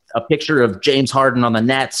 a picture of James Harden on the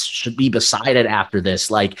Nets should be beside it after this.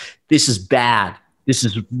 Like, this is bad. This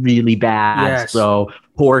is really bad. Yes. So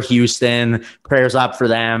poor Houston, prayers up for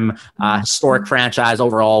them. Historic franchise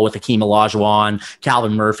overall with Hakeem Olajuwon,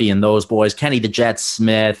 Calvin Murphy and those boys, Kenny the Jet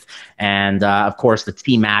Smith, and of course the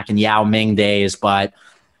T-Mac and Yao Ming days. But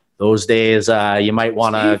those days, you might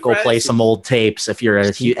want to go play some old tapes if you're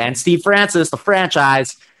and Steve Francis, the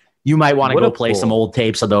franchise, you might want to go play some old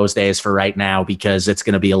tapes of those days for right now because it's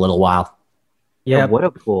going to be a little while. Yeah, what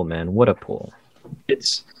a pull, man. What a pull.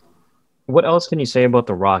 What else can you say about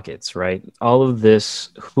the Rockets, right? All of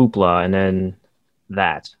this hoopla and then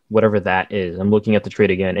whatever that is. I'm looking at the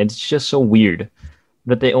trade again. And it's just so weird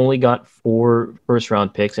that they only got 4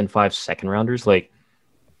 first-round picks and 5 second-rounders. Like,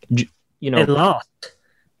 they lost.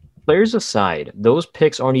 Players aside, those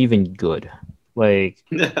picks aren't even good. Like,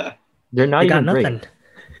 they're not even great.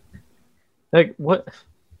 Like, what?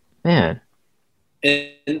 Man.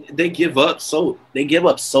 And they give up so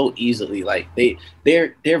easily. Like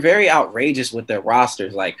they're very outrageous with their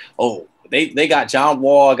rosters. Like, oh, they got John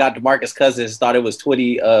Wall, got DeMarcus Cousins, thought it was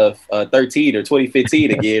 2013 or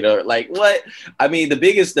 2015 again, or like what? I mean,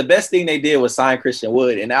 the best thing they did was sign Christian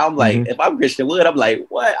Wood, and now I'm like, if I'm Christian Wood, I'm like,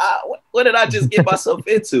 what did I just get myself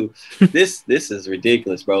into? This is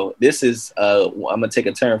ridiculous, bro. This is I'm gonna take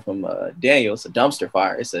a turn from Daniel. It's a dumpster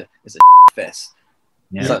fire. It's a fest.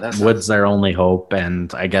 Yeah, So Wood's their only hope,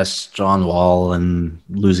 and I guess John Wall and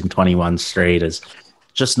losing 21 straight is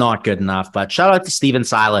just not good enough. But shout out to Steven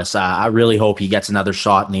Silas. I really hope he gets another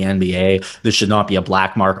shot in the NBA. This should not be a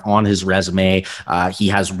black mark on his resume. He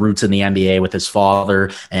has roots in the NBA with his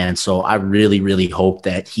father, and so I really, really hope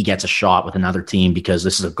that he gets a shot with another team, because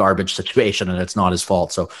this is a garbage situation and it's not his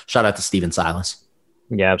fault. So shout out to Steven Silas.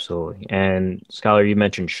 Yeah, absolutely. And Skylar, you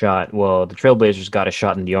mentioned shot. Well, the Trailblazers got a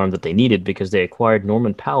shot in the arm that they needed because they acquired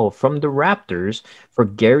Norman Powell from the Raptors for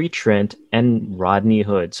Gary Trent and Rodney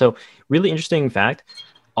Hood. So really interesting fact,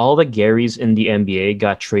 all the Garys in the NBA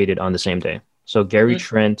got traded on the same day. So Gary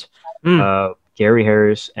Trent, Gary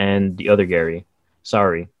Harris, and the other Gary.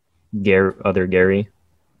 Sorry, Gary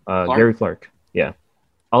Clark. Yeah.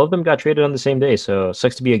 All of them got traded on the same day. So it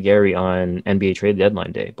sucks to be a Gary on NBA trade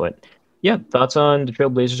deadline day. But yeah, thoughts on the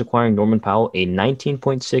Trailblazers acquiring Norman Powell, a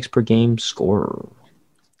 19.6 per game scorer?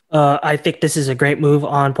 I think this is a great move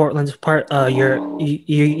on Portland's part.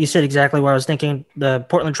 You said exactly what I was thinking. The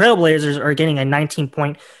Portland Trailblazers are getting a 19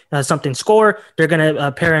 point something score. They're going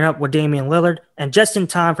to pair it up with Damian Lillard, and just in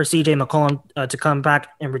time for CJ McCollum to come back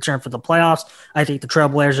and return for the playoffs. I think the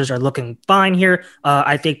Trailblazers are looking fine here.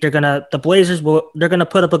 I think they're gonna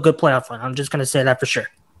put up a good playoff run. I'm just gonna say that for sure.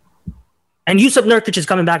 And Yusuf Nurkic is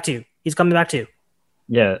coming back too. He's coming back too.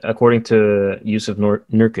 Yeah, according to Yusuf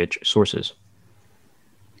Nurkic sources.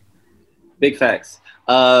 Big facts.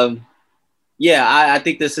 I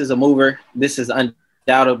think this is a mover. This is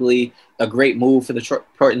undoubtedly a great move for the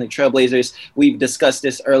Portland Trailblazers. We've discussed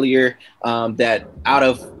this earlier, that out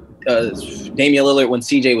of Damian Lillard, when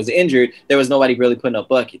CJ was injured, there was nobody really putting up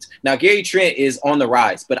buckets. Now, Gary Trent is on the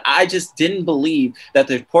rise, but I just didn't believe that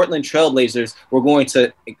the Portland Trailblazers were going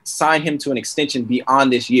to sign him to an extension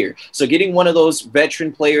beyond this year. So getting one of those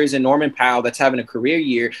veteran players in Norman Powell that's having a career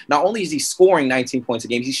year, not only is he scoring 19 points a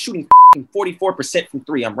game, he's shooting 44% from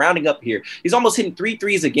three. I'm rounding up here. He's almost hitting 3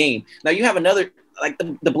 threes a game. Now you have another, like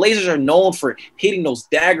the Blazers are known for hitting those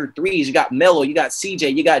dagger threes. You got Melo, you got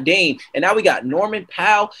CJ, you got Dame, and now we got Norman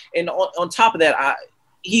Powell. And on top of that, I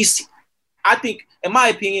think, in my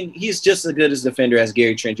opinion, he's just as good as defender as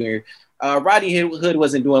Gary Trent Jr. Rodney Hood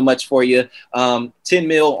wasn't doing much for you. 10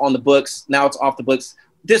 mil on the books. Now it's off the books.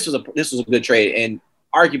 This was a good trade, and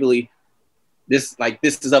arguably, this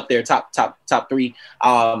is up there, top three.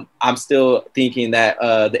 I'm still thinking that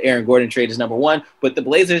the Aaron Gordon trade is number one, but the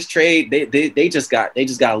Blazers trade, they just got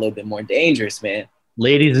a little bit more dangerous, man.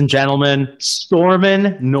 Ladies and gentlemen,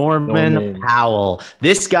 Norman Powell.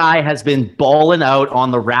 This guy has been balling out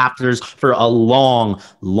on the Raptors for a long,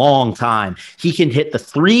 long time. He can hit the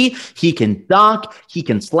three. He can dunk. He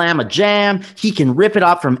can slam a jam. He can rip it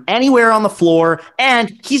up from anywhere on the floor.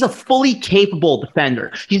 And he's a fully capable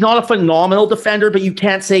defender. He's not a phenomenal defender, but you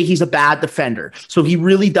can't say he's a bad defender. So he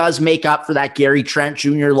really does make up for that Gary Trent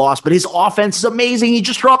Jr. loss. But his offense is amazing. He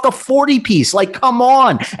just dropped a 40-piece. Like, come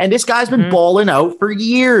on. And this guy's been balling out for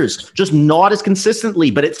years, just not as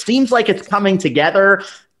consistently, but it seems like it's coming together.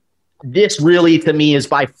 This really, to me, is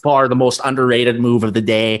by far the most underrated move of the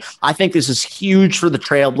day. I think this is huge for the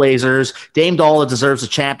Trailblazers. Dame Dolla deserves a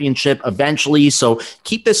championship eventually, so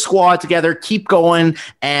keep this squad together, keep going,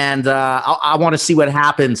 and I want to see what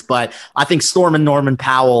happens, but I think storming Norman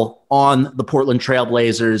Powell on the Portland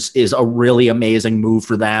Trailblazers is a really amazing move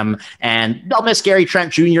for them, and they'll miss Gary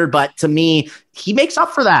Trent Jr., but to me, he makes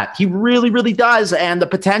up for that. He really, really does, and the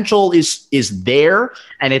potential is there,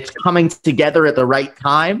 and it's coming together at the right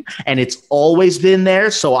time, and it's always been there,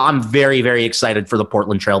 so I'm very, very excited for the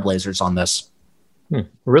Portland Trailblazers on this.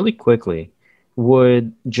 Really quickly,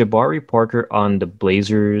 would Jabari Parker on the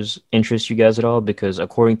Blazers interest you guys at all? Because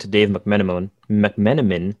according to Dave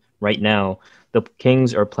McMenamin right now, the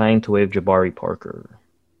Kings are planning to waive Jabari Parker.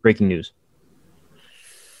 Breaking news.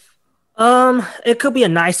 It could be a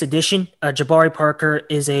nice addition. Jabari Parker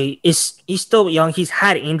he's still young. He's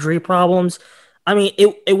had injury problems. I mean,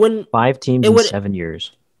 it wouldn't 5 teams in 7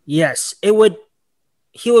 years. Yes, he would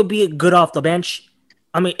be good off the bench.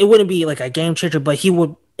 I mean, it wouldn't be like a game changer, but he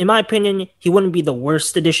would, in my opinion, he wouldn't be the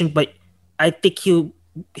worst addition, but I think he'll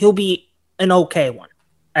be an okay one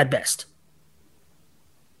at best.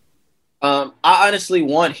 I honestly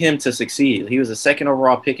want him to succeed. He was a second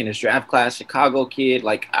overall pick in his draft class, Chicago kid,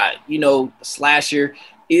 slasher.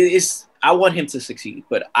 I want him to succeed,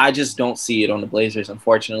 but I just don't see it on the Blazers,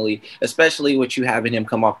 unfortunately, especially with you having him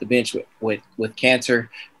come off the bench with cancer.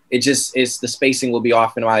 It's the spacing will be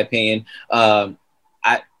off, in my opinion.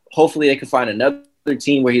 Hopefully they can find another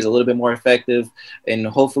team where he's a little bit more effective, and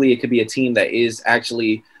hopefully it could be a team that is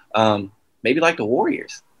actually maybe like the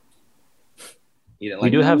Warriors. We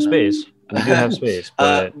do have space. We do have space.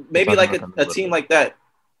 But maybe like a team like that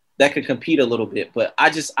could compete a little bit. But I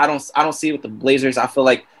don't see it with the Blazers. I feel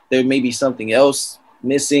like there may be something else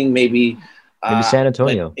missing. Maybe San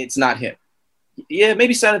Antonio. It's not him. Yeah,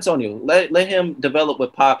 maybe San Antonio. Let him develop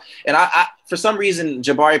with Pop. And I for some reason,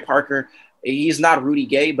 Jabari Parker, he's not Rudy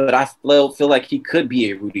Gay, but I feel like he could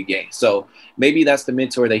be a Rudy Gay. So maybe that's the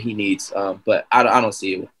mentor that he needs. But I don't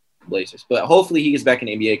see it with Blazers. But hopefully he gets back in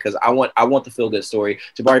the NBA because I want the feel-good story.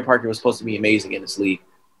 Jabari Parker was supposed to be amazing in this league.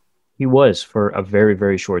 He was for a very,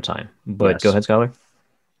 very short time. But Yes. Go ahead, Skylar.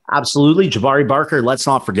 Absolutely. Jabari Parker, let's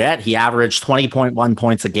not forget, he averaged 20.1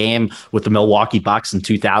 points a game with the Milwaukee Bucks in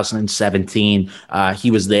 2017.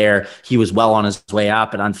 He was there. He was well on his way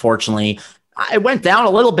up. And unfortunately, it went down a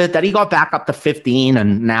little bit that he got back up to 15,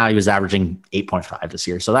 and now he was averaging 8.5 this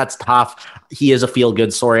year. So that's tough. He is a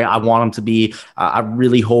feel-good story. I want him to be. I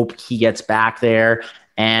really hope he gets back there.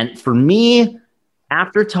 And for me,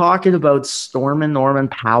 after talking about Norman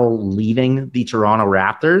Powell leaving the Toronto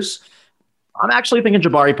Raptors, I'm actually thinking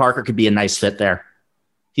Jabari Parker could be a nice fit there.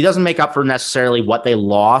 He doesn't make up for necessarily what they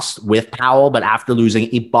lost with Powell, but after losing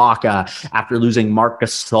Ibaka, after losing Marc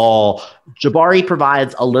Gasol, Jabari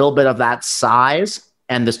provides a little bit of that size,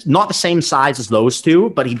 and this not the same size as those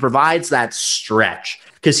two, but he provides that stretch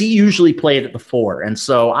because he usually played at the 4. And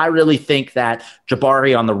so I really think that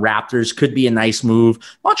Jabari on the Raptors could be a nice move.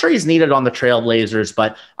 I'm not sure he's needed on the Trailblazers,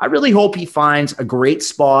 but I really hope he finds a great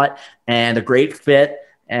spot and a great fit.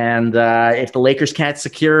 And if the Lakers can't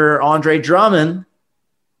secure Andre Drummond,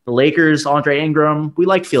 the Lakers, Andre Ingram, we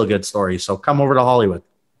like feel-good stories. So come over to Hollywood.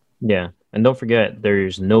 Yeah. And don't forget,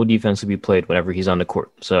 there's no defense to be played whenever he's on the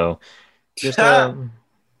court. So just, I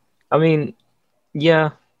mean,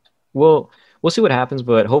 yeah, we'll see what happens,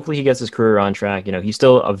 but hopefully he gets his career on track. You know, he's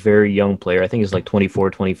still a very young player. I think he's like 24,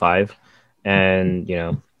 25. And, you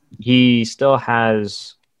know, he still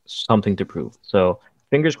has something to prove. So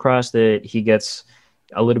fingers crossed that he gets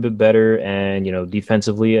a little bit better and, you know,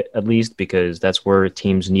 defensively at least, because that's where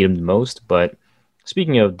teams need him the most. But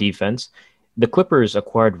speaking of defense, the Clippers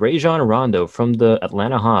acquired Rajon Rondo from the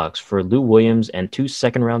Atlanta Hawks for Lou Williams and 2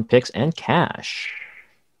 second-round picks and cash.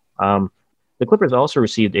 The Clippers also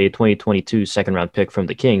received a 2022 second-round pick from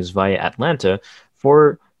the Kings via Atlanta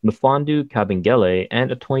for Mfiondu Kabengele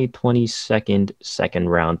and a 2020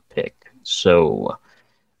 second-round pick. So,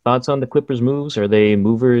 thoughts on the Clippers moves? Are they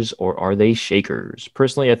movers or are they shakers?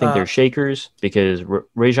 Personally, I think they're shakers because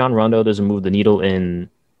Rajon Rondo doesn't move the needle in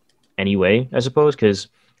any way, I suppose, because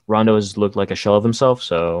Rondo has looked like a shell of himself.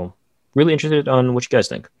 So really interested on what you guys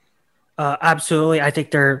think. Absolutely. I think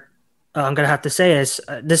they're I'm going to have to say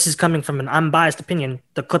this is coming from an unbiased opinion.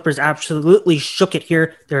 The Clippers absolutely shook it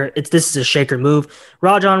here. This is a shaker move.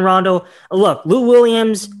 Rajon Rondo, look, Lou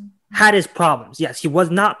Williams had his problems. Yes, he was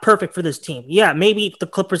not perfect for this team. Yeah, maybe the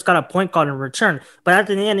Clippers got a point guard in return, but at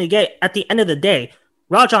the end of the day,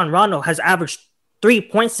 Rajon Rondo has averaged 3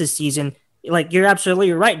 points this season. Like, you're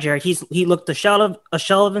absolutely right, Jared. He looked a shell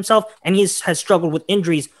of himself, and has struggled with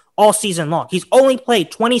injuries all season long. He's only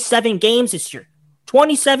played 27 games this year.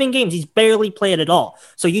 27 games. He's barely played at all.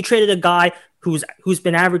 So you traded a guy who's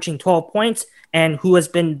been averaging 12 points and who has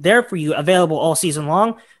been there for you, available all season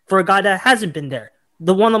long, for a guy that hasn't been there.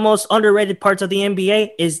 One of the most underrated parts of the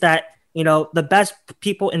NBA is that, you know, the best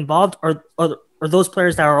people involved are those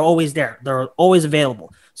players that are always there. They're always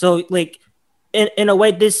available. So, like, in a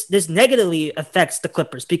way, this negatively affects the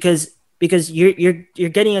Clippers because you're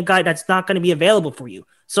getting a guy that's not going to be available for you.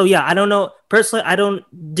 So yeah, I don't know personally.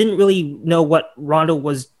 Didn't really know what Rondo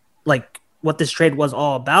was like, what this trade was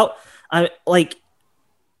all about.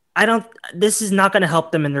 This is not going to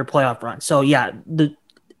help them in their playoff run. So yeah,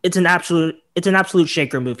 it's an absolute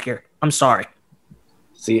shaker move here. I'm sorry.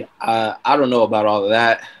 See, I don't know about all of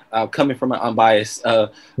that. Coming from an unbiased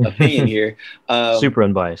opinion here. Super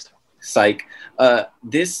unbiased. Psych. I'm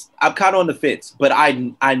kind of on the fence, but I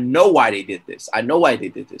know why they did this.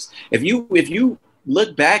 If you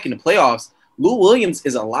look back in the playoffs, Lou Williams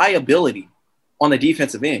is a liability on the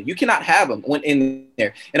defensive end. You cannot have him when in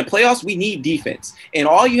there. In the playoffs, we need defense. And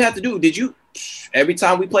all you have to do, every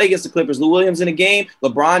time we play against the Clippers, Lou Williams in a game,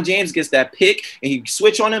 LeBron James gets that pick and he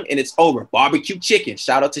switch on him and it's over. Barbecue chicken.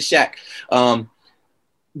 Shout out to Shaq.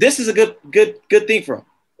 This is a good thing for him.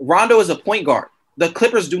 Rondo is a point guard. The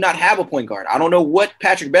Clippers do not have a point guard. I don't know what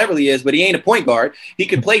Patrick Beverly is, but he ain't a point guard. He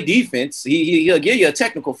can play defense. He'll give you a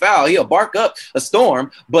technical foul. He'll bark up a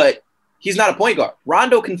storm, but he's not a point guard.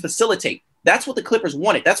 Rondo can facilitate. That's what the Clippers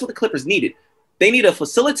wanted. That's what the Clippers needed. They need a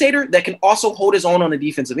facilitator that can also hold his own on the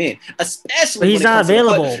defensive end, especially but he's not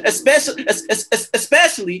available. Especially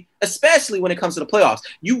when it comes to the playoffs.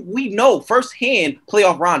 We know firsthand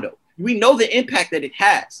playoff Rondo. We know the impact that it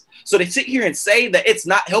has. So to sit here and say that it's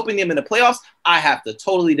not helping them in the playoffs, I have to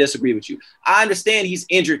totally disagree with you. I understand he's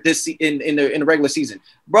injured this in the regular season,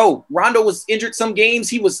 bro. Rondo was injured some games.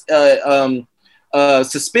 He was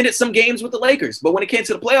suspended some games with the Lakers. But when it came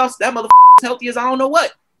to the playoffs, that motherfucker is healthy as I don't know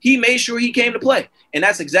what. He made sure he came to play. And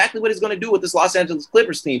that's exactly what he's going to do with this Los Angeles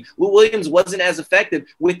Clippers team. Lou Williams wasn't as effective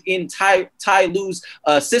within Ty Lue's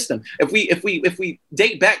system. If we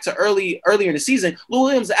date back to earlier in the season, Lou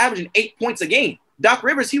Williams was averaging 8 points a game. Doc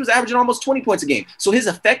Rivers, he was averaging almost 20 points a game. So his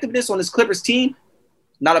effectiveness on this Clippers team,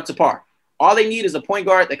 not up to par. All they need is a point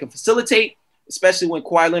guard that can facilitate, especially when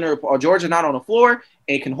Kawhi Leonard or George are not on the floor,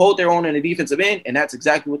 and can hold their own in the defensive end, and that's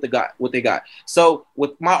exactly what they got. So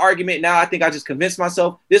with my argument now, I think I just convinced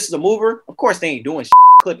myself this is a mover. Of course, they ain't doing shit.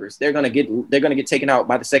 Clippers. They're gonna get taken out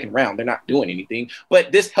by the second round. They're not doing anything,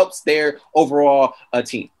 but this helps their overall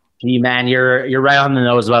team. Gee, man, you're right on the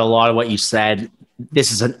nose about a lot of what you said.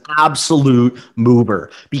 This is an absolute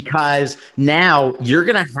mover because now you're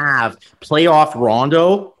going to have playoff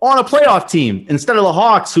Rondo on a playoff team instead of the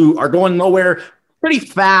Hawks, who are going nowhere pretty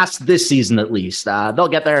fast this season, at least. They'll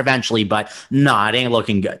get there eventually, but it ain't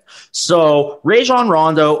looking good. So Rajon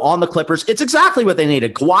Rondo on the Clippers, it's exactly what they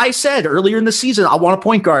needed. Kawhi said earlier in the season, I want a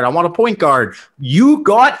point guard. I want a point guard. You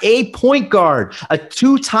got a point guard, a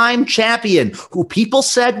two-time champion who people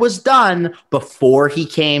said was done before he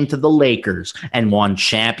came to the Lakers and won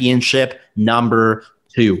championship number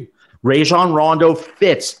 2. Rajon Rondo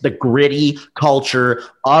fits the gritty culture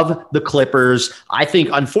of the Clippers. I think,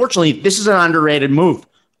 unfortunately, this is an underrated move.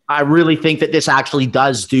 I really think that this actually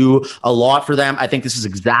does do a lot for them. I think this is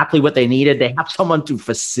exactly what they needed. They have someone to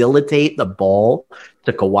facilitate the ball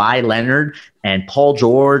to Kawhi Leonard and Paul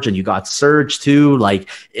George, and you got Serge too. Like,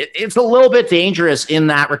 it's a little bit dangerous in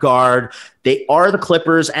that regard. They are the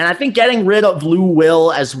Clippers, and I think getting rid of Lou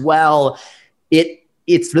Will as well,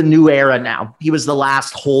 it's the new era now. He was the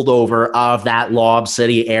last holdover of that Lob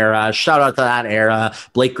City era. Shout out to that era.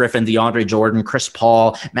 Blake Griffin, DeAndre Jordan, Chris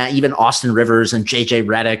Paul, even Austin Rivers and JJ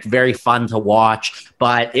Redick. Very fun to watch.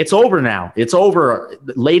 But it's over now. It's over.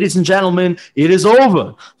 Ladies and gentlemen, it is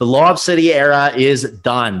over. The Lob City era is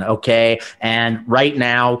done, okay? And right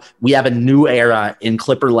now, we have a new era in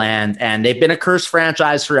Clipperland. And they've been a cursed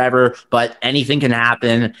franchise forever, but anything can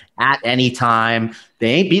happen at any time. They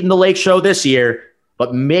ain't beating the Lake Show this year.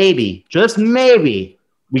 But maybe, just maybe,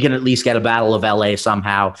 we can at least get a Battle of LA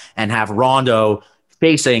somehow and have Rondo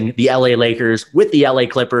facing the LA Lakers with the LA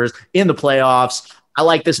Clippers in the playoffs. I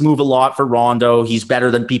like this move a lot for Rondo. He's better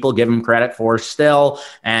than people give him credit for still.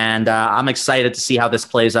 And I'm excited to see how this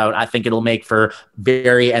plays out. I think it'll make for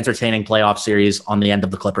very entertaining playoff series on the end of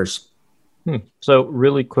the Clippers. So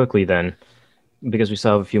really quickly then, because we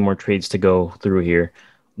still have a few more trades to go through here,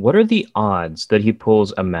 what are the odds that he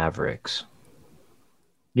pulls a Mavericks?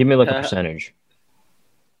 Give me like a percentage.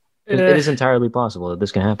 It is entirely possible that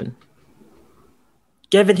this can happen.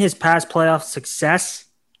 Given his past playoff success,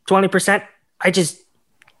 20%.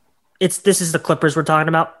 This is the Clippers we're talking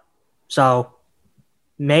about. So,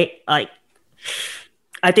 I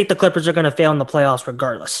think the Clippers are going to fail in the playoffs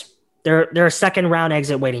regardless. They're a second round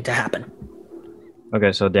exit waiting to happen.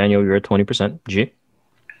 Okay, so Daniel, you're at 20%. G.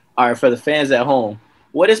 All right, for the fans at home,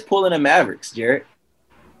 what is pulling the Mavericks, Jared?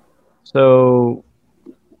 So,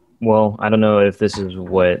 well, I don't know if this is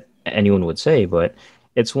what anyone would say, but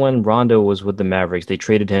it's when Rondo was with the Mavericks. They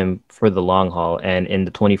traded him for the long haul, and in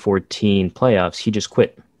the 2014 playoffs, he just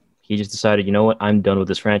quit. He just decided, you know what, I'm done with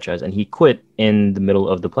this franchise, and he quit in the middle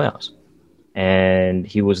of the playoffs. And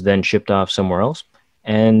he was then shipped off somewhere else,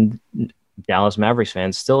 and Dallas Mavericks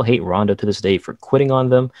fans still hate Rondo to this day for quitting on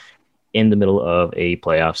them in the middle of a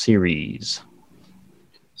playoff series.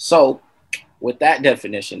 So, with that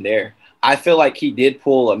definition there, I feel like he did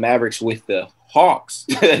pull a Mavericks with the Hawks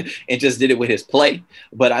and just did it with his play.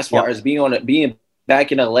 But as far as being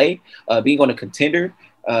back in LA, being on a contender,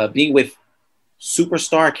 being with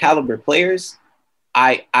superstar caliber players,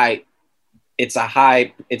 it's a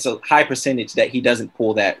high percentage that he doesn't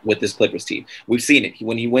pull that with this Clippers team. We've seen it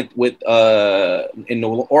when he went with in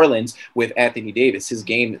New Orleans with Anthony Davis. His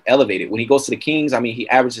game elevated. When he goes to the Kings, I mean, he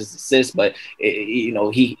averages assists, but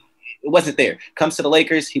it wasn't there. Comes to the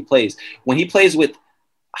Lakers, he plays. When he plays with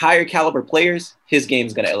higher caliber players, his game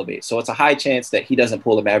is going to elevate. So it's a high chance that he doesn't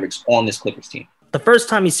pull the Mavericks on this Clippers team. the first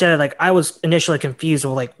time you said it, like I was initially confused,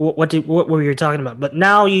 or like what were you talking about? But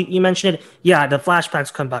now you mentioned it, yeah, the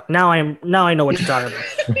flashbacks come back. Now I know what you're talking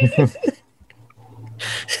about.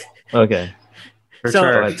 Okay. For So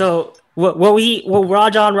sure. so will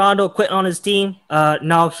Rajon Rondo quit on his team?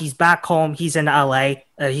 No, he's back home. He's in LA.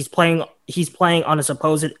 He's playing on a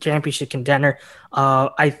supposed championship contender.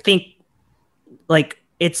 I think like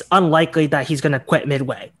it's unlikely that he's gonna quit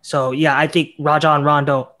midway. So yeah, I think Rajon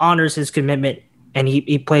Rondo honors his commitment and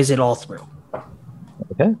he plays it all through.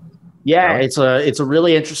 Okay. Yeah, it's a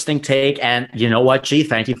really interesting take, and you know what, G,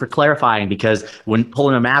 thank you for clarifying, because when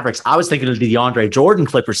pulling the Mavericks, I was thinking of the DeAndre Jordan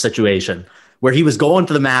Clippers situation where he was going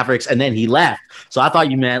to the Mavericks and then he left. So I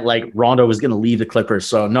thought you meant like Rondo was going to leave the Clippers.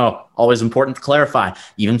 So no, always important to clarify,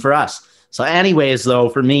 even for us. So anyways, though,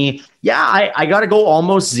 for me, yeah, I got to go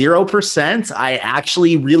almost 0%. I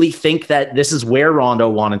actually really think that this is where Rondo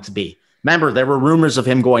wanted to be. Remember, there were rumors of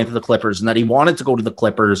him going to the Clippers and that he wanted to go to the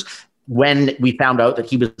Clippers when we found out that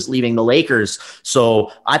he was leaving the Lakers.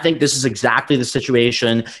 So I think this is exactly the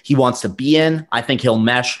situation he wants to be in. I think he'll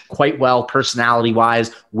mesh quite well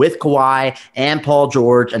personality-wise with Kawhi and Paul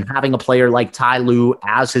George, and having a player like Ty Lue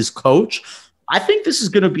as his coach. I think this is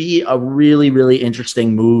going to be a really, really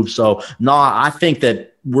interesting move. So, no, I think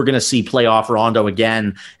that we're going to see playoff Rondo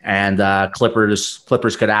again, and Clippers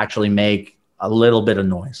could actually make a little bit of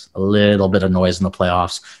noise in the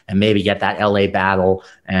playoffs, and maybe get that LA battle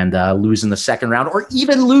and lose in the second round, or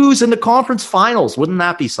even lose in the conference finals. Wouldn't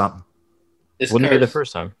that be something? Wouldn't be the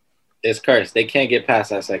first time. It's cursed. They can't get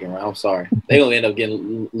past that second round. I'm sorry. They're going to end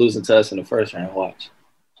up losing to us in the first round. Watch.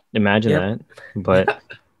 Imagine that. But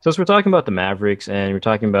since we're talking about the Mavericks and we're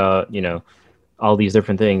talking about, all these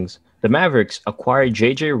different things, the Mavericks acquired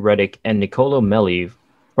JJ Redick and Nicolo Melli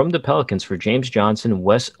from the Pelicans for James Johnson,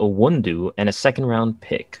 Wes Iwundu, and a second-round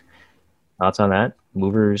pick. Thoughts on that?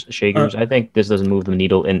 Movers, shakers? I think this doesn't move the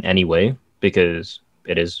needle in any way, because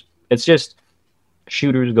it's just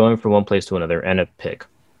shooters going from one place to another and a pick.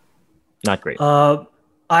 Not great.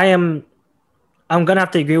 I'm gonna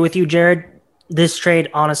have to agree with you, Jared. This trade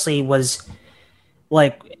honestly was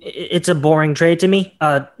it's a boring trade to me.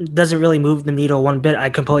 Doesn't really move the needle one bit. I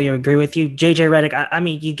completely agree with you. JJ Redick, I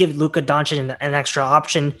mean, you give Luka Doncic an extra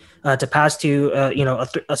option to pass to,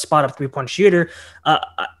 a spot of 3-point shooter.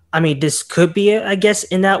 I mean, this could be, I guess,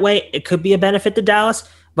 in that way, it could be a benefit to Dallas,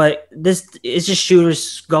 but this is just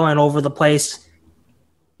shooters going over the place.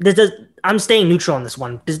 I'm staying neutral on this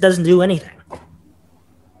one. This doesn't do anything.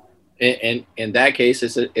 In that case,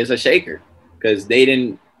 it's a shaker, because they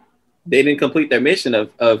didn't complete their mission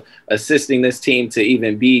of assisting this team to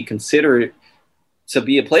even be considered to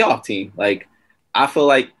be a playoff team. Like, I feel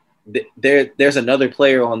like there's another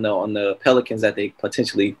player on the Pelicans that they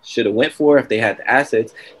potentially should have went for if they had the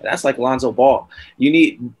assets, and that's like Lonzo Ball.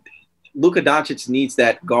 Luka Doncic needs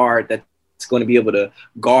that guard that's going to be able to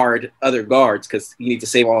guard other guards, because you need to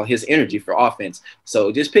save all his energy for offense.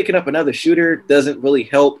 So just picking up another shooter doesn't really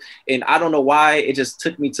help. And I don't know why it just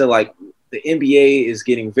took me to like, the NBA is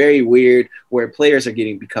getting very weird, where players are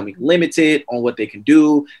becoming limited on what they can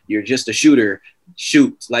do. You're just a shooter.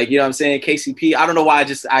 Shoot. Like, you know what I'm saying? KCP, I don't know why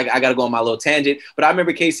I got to go on my little tangent, but I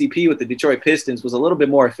remember KCP with the Detroit Pistons was a little bit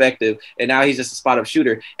more effective, and now he's just a spot-up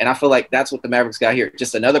shooter. And I feel like that's what the Mavericks got here.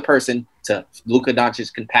 Just another person to Luka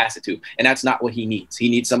Doncic can pass it to. And that's not what he needs. He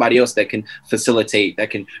needs somebody else that can facilitate,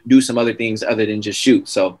 that can do some other things other than just shoot.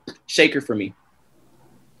 So, shaker for me.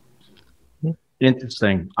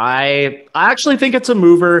 Interesting. I actually think it's a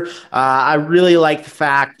mover. I really like the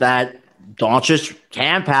fact that Doncic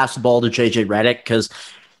can pass the ball to JJ Redick, because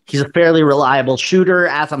he's a fairly reliable shooter.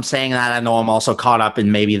 As I'm saying that, I know I'm also caught up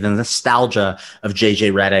in maybe the nostalgia of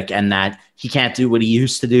JJ Redick and that he can't do what he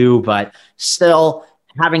used to do, but still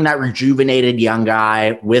having that rejuvenated young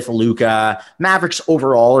guy with Luka. Mavericks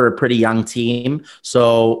overall are a pretty young team,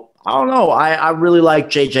 so I don't know. I really like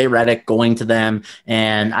JJ Redick going to them,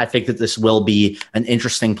 and I think that this will be an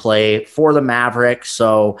interesting play for the Mavericks.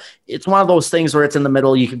 So it's one of those things where it's in the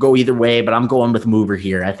middle. You could go either way, but I'm going with mover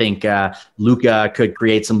here. I think Luka could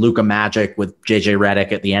create some Luka magic with JJ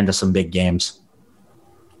Redick at the end of some big games.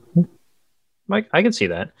 Mike, I can see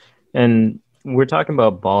that. And we're talking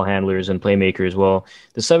about ball handlers and playmakers. Well,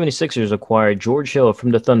 the 76ers acquired George Hill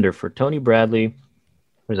from the Thunder for Tony Bradley,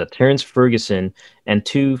 Terrence Ferguson, and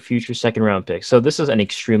 2 future second-round picks. So this is an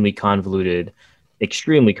extremely convoluted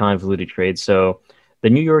trade. So the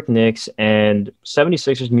New York Knicks and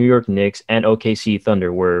 76ers, New York Knicks, and OKC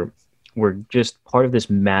Thunder were just part of this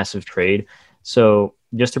massive trade. So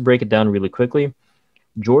just to break it down really quickly,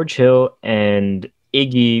 George Hill and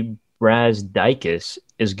Iggy Brazdeikis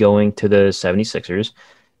is going to the 76ers.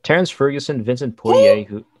 Terrence Ferguson, Vincent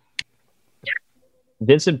Poirier,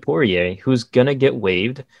 Vincent Poirier, who's gonna get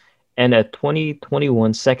waived, and a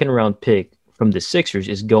 2021 second round pick from the Sixers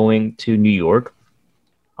is going to New York.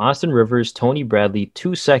 Austin Rivers, Tony Bradley,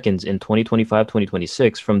 2 seconds in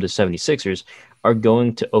 2025-2026 from the 76ers are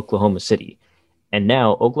going to Oklahoma City. And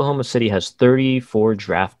now Oklahoma City has 34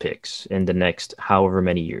 draft picks in the next however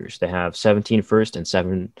many years. They have 17 first and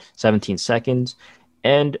 17 seconds.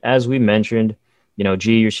 And as we mentioned,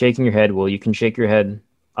 G, you're shaking your head. Well, you can shake your head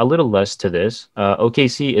a little less to this.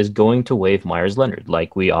 OKC is going to waive Myers Leonard,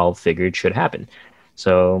 like we all figured should happen.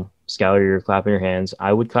 So, Skylar, you're clapping your hands.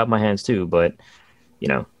 I would clap my hands too, but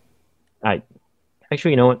I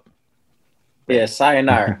actually, you know what? Yeah,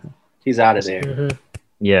 sayonara. He's out of there. Mhm.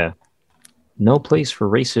 Yeah, no place for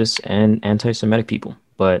racist and anti-Semitic people.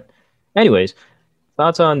 But anyways,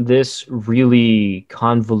 thoughts on this really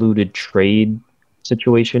convoluted trade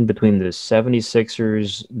situation between the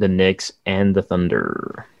 76ers, the Knicks, and the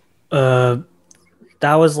Thunder?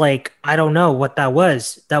 That was like, I don't know what that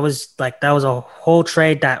was. That was a whole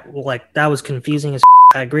trade that was confusing as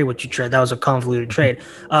I agree with you, Trey. That was a convoluted trade.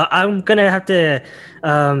 I'm gonna have to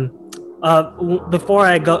before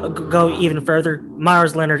I go even further,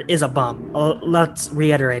 Myers Leonard is a bum. Let's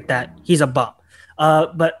reiterate that. He's a bum.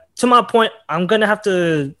 But to my point, I'm gonna have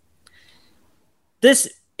to this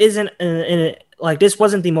isn't this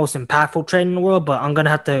wasn't the most impactful trade in the world, but I'm gonna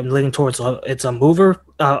have to lean towards it's a mover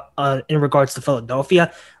in regards to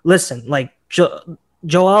Philadelphia. Listen,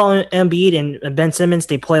 Joel Embiid and Ben Simmons,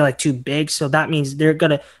 they play like too big, so that means they're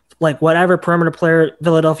gonna whatever perimeter player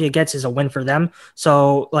Philadelphia gets is a win for them.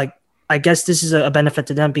 So I guess this is a benefit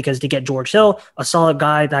to them because they get George Hill, a solid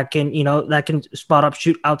guy that can spot up,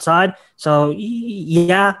 shoot outside. So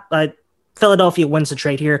yeah, Philadelphia wins the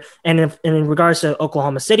trade here. And in regards to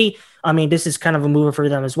Oklahoma City, I mean, this is kind of a mover for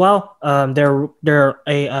them as well. They're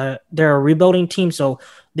a rebuilding team, so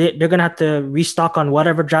they're gonna have to restock on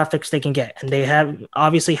whatever draft picks they can get, and they have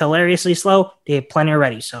obviously hilariously slow. They have plenty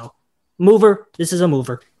already, so mover. This is a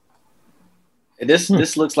mover. This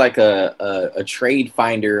looks like a trade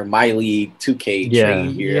finder My League 2K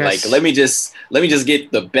trade here. Yes. Let me just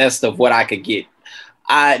get the best of what I could get.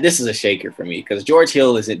 This is a shaker for me because George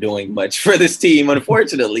Hill isn't doing much for this team.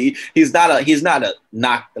 Unfortunately, he's not a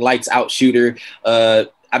knock lights out shooter. I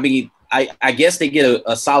mean, I guess they get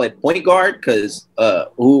a solid point guard because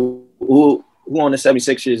who on the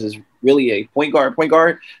 76ers is really a point guard.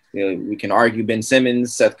 We can argue Ben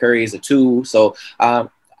Simmons, Seth Curry is a 2. So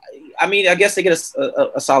I mean, I guess they get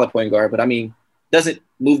a solid point guard, but I mean, doesn't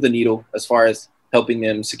move the needle as far as helping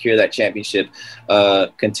them secure that championship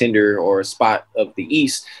contender or spot of the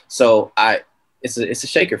East. So it's a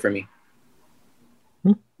shaker for me.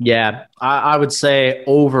 Yeah, I would say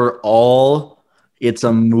overall it's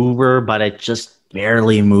a mover, but it just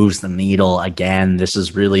barely moves the needle. Again, this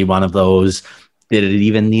is really one of those, did it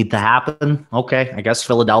even need to happen? Okay, I guess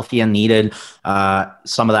Philadelphia needed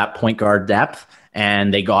some of that point guard depth,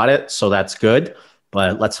 and they got it, so that's good.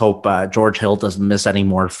 But let's hope George Hill doesn't miss any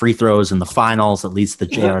more free throws in the finals. That leads to the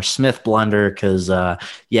J.R. Smith blunder because, that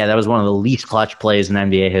was one of the least clutch plays in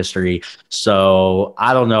NBA history. So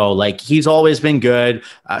I don't know. He's always been good.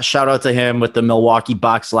 Shout out to him with the Milwaukee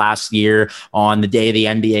Bucks last year on the day the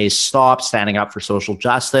NBA stopped, standing up for social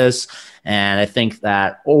justice. And I think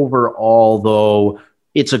that overall, though,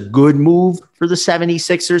 it's a good move for the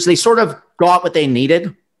 76ers. They sort of got what they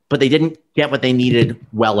needed, but they didn't get what they needed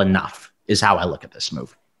well enough. Is how I look at this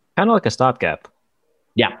move. Kind of like a stopgap.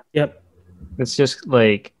 Yeah. Yep. It's just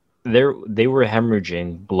they were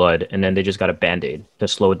hemorrhaging blood, and then they just got a Band-Aid to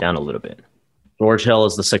slow it down a little bit. George Hill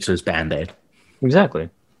is the Sixers Band-Aid. Exactly.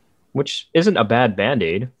 Which isn't a bad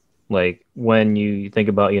Band-Aid. When you think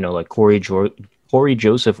about, Corey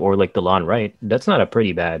Joseph or DeLon Wright, that's not a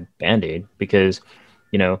pretty bad Band-Aid because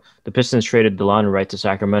the Pistons traded DeLon Wright to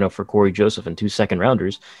Sacramento for Corey Joseph and 2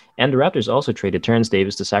 second-rounders, and the Raptors also traded Terrence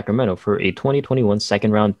Davis to Sacramento for a 2021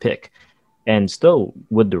 second-round pick. And still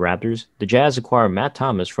with the Raptors, the Jazz acquire Matt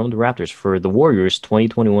Thomas from the Raptors for the Warriors'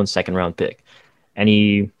 2021 second-round pick.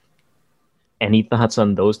 Any thoughts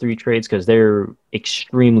on those 3 trades? Because they're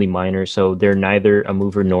extremely minor, so they're neither a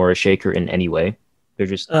mover nor a shaker in any way. They're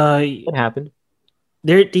just what happened.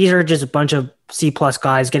 These are just a bunch of C-plus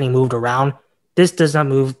guys getting moved around. This does not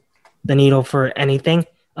move the needle for anything.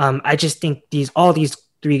 I just think all these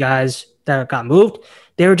 3 guys that got moved,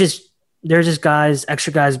 they're just guys,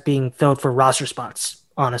 extra guys being filled for roster spots.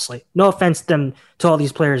 Honestly, no offense to all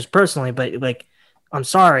these players personally, but I'm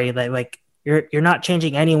sorry, you're not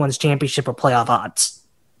changing anyone's championship or playoff odds.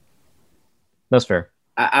 That's fair.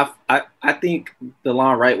 I think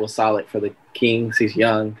DeLon Wright was solid for the Kings. He's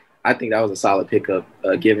young. I think that was a solid pickup,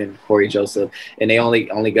 given Corey Joseph, and they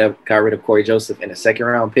only got rid of Corey Joseph in a second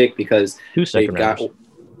round pick because they've got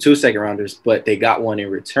 2 second rounders, but they got one in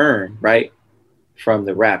return, right, from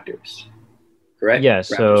the Raptors, correct? Yeah.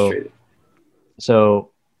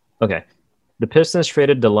 So okay, the Pistons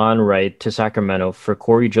traded DeLon Wright to Sacramento for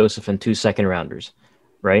Corey Joseph and 2 second rounders,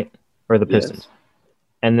 right? Or the Pistons,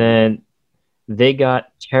 and then they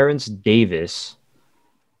got Terrence Davis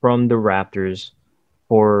from the Raptors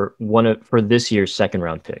for this year's second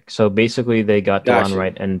round pick. So basically they got DeLon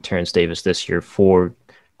Wright and Terrence Davis this year for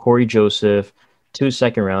Corey Joseph, 2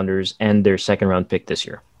 second rounders, and their second round pick this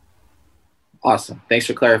year. Awesome. Thanks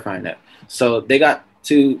for clarifying that. So they got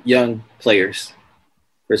 2 young players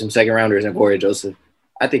for some second rounders and Corey Joseph.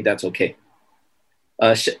 I think that's okay.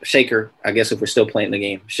 Shaker, I guess if we're still playing the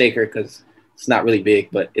game. Shaker, because it's not really big,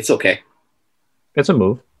 but it's okay. It's a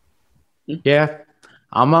move. Yeah.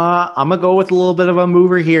 I'm gonna go with a little bit of a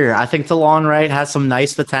mover here. I think DeLon Wright has some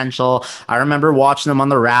nice potential. I remember watching him on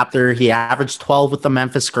the Raptor. He averaged 12 with the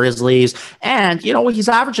Memphis Grizzlies, and he's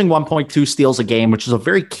averaging 1.2 steals a game, which is a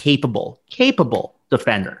very capable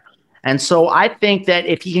defender. And so I think that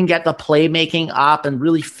if he can get the playmaking up and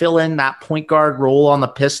really fill in that point guard role on the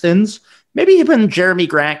Pistons, maybe even Jeremy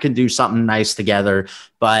Grant can do something nice together.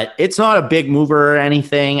 But it's not a big mover or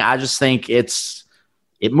anything. I just think it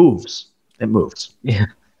moves. It moves. Yeah.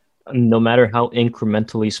 No matter how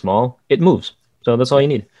incrementally small, it moves. So that's all you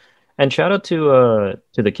need. And shout out to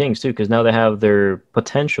the Kings too, because now they have their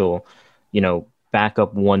potential,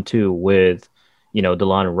 backup 1-2 with,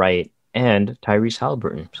 DeLon Wright and Tyrese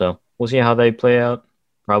Halliburton. So we'll see how they play out.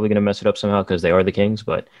 Probably going to mess it up somehow because they are the Kings.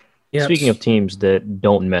 But speaking of teams that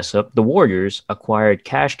don't mess up, the Warriors acquired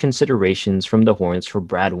cash considerations from the Hornets for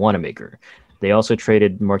Brad Wanamaker. They also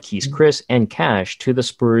traded Marquise Chris and cash to the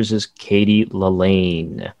Spurs' Katie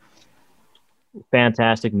Lalane.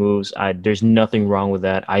 Fantastic moves. There's nothing wrong with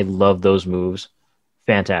that. I love those moves.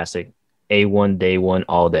 Fantastic. A1, day one,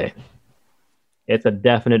 all day. It's a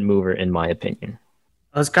definite mover, in my opinion.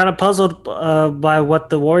 I was kind of puzzled by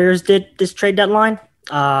what the Warriors did this trade deadline.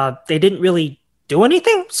 They didn't really do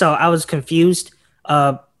anything, so I was confused.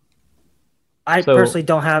 Personally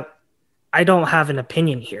don't have an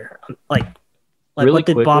opinion here. Really what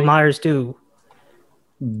did quickly, Bob Myers do?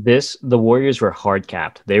 The Warriors were hard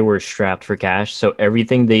capped. They were strapped for cash. So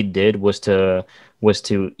everything they did was to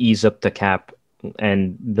ease up the cap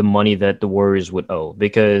and the money that the Warriors would owe.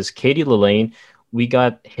 Because Katie Lalane,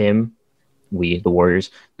 the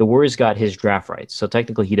Warriors got his draft rights. So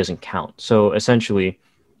technically he doesn't count. So essentially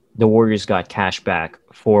the Warriors got cash back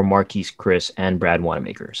for Marquise Chris and Brad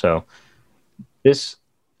Wanamaker. So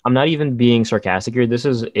I'm not even being sarcastic here. This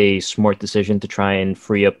is a smart decision to try and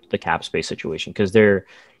free up the cap space situation because they're,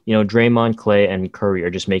 Draymond, Clay, and Curry are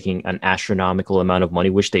just making an astronomical amount of money,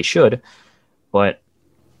 which they should, but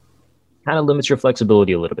kind of limits your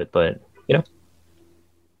flexibility a little bit. But,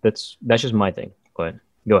 that's just my thing. But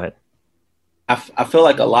go ahead. I feel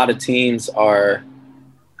like a lot of teams are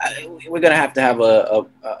 – we're going to have a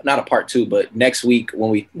not a part 2, but next week when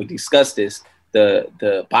we discuss this,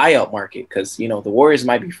 the buyout market, because the Warriors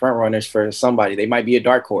might be front runners for somebody. They might be a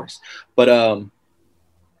dark horse, but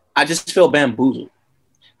I just feel bamboozled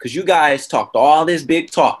because you guys talked all this big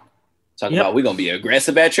talk about we're gonna be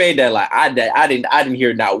aggressive at trade deadline. I didn't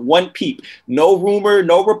hear not one peep, no rumor,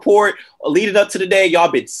 no report leading up to the day. Y'all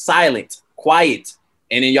been silent, quiet,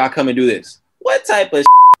 and then y'all come and do this. What type of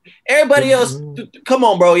everybody else? Come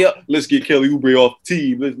on, bro. Yeah, let's get Kelly Oubre off the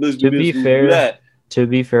team. Let's do this. To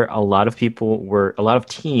be fair, a lot of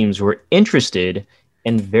teams were interested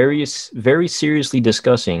and very seriously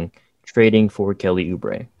discussing trading for Kelly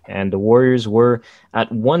Oubre. And the Warriors were, at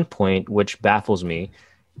one point, which baffles me,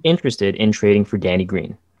 interested in trading for Danny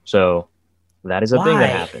Green. So that is a thing that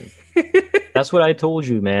happened. That's what I told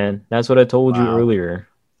you, man. That's what I told you earlier.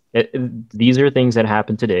 These are things that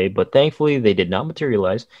happened today, but thankfully they did not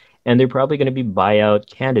materialize. And they're probably going to be buyout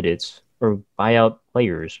candidates or buyout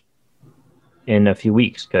players in a few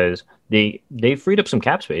weeks because they freed up some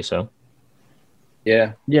cap space. So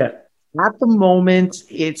yeah. At the moment,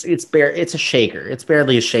 it's a shaker. It's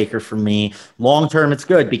barely a shaker for me. Long term, it's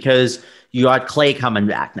good because you got Clay coming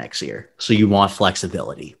back next year, so you want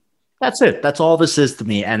flexibility. That's it. That's all this is to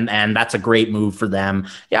me, and that's a great move for them.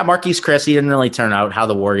 Yeah, Marquise Chris, he didn't really turn out how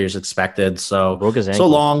the Warriors expected. So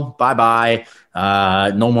long, bye.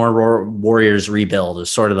 No more Warriors rebuild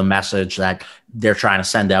is sort of the message that they're trying to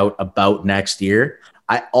send out about next year.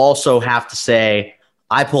 I also have to say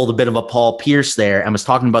I pulled a bit of a Paul Pierce there and was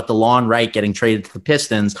talking about DeLon Wright getting traded to the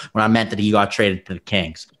Pistons when I meant that he got traded to the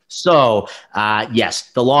Kings. So,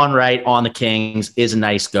 yes, DeLon Wright on the Kings is a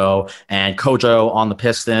nice go. And Kojo on the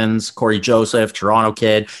Pistons, Corey Joseph, Toronto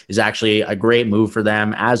kid, is actually a great move for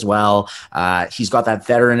them as well. He's got that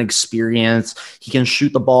veteran experience. He can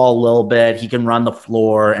shoot the ball a little bit. He can run the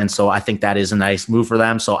floor. And so I think that is a nice move for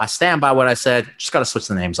them. So I stand by what I said. Just got to switch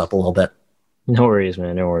the names up a little bit. No worries,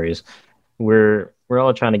 man. No worries. We're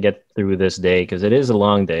all trying to get through this day because it is a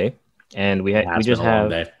long day. And we just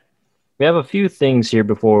have a few things here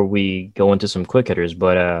before we go into some quick hitters,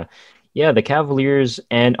 but the Cavaliers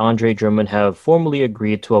and Andre Drummond have formally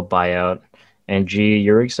agreed to a buyout. And G,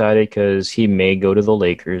 you're excited because he may go to the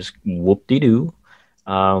Lakers. Whoop-de-doo.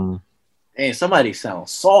 Hey, somebody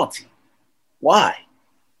sounds salty. Why?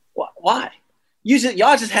 Why?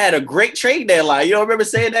 Y'all just had a great trade deadline. You don't remember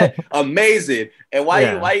saying that? Amazing. And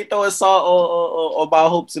why you throwing salt on my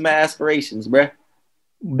hopes and my aspirations, bruh?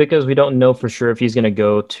 Because we don't know for sure if he's going to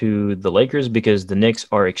go to the Lakers because the Knicks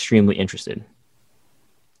are extremely interested.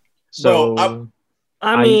 So,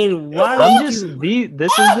 why? This is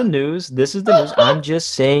the news. This is the news. I'm just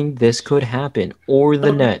saying this could happen, or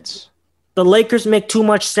the Nets. The Lakers make too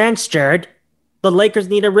much sense, Jared. The Lakers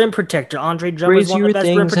need a rim protector. Andre Drummond is one of the best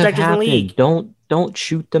rim protectors in the league. Don't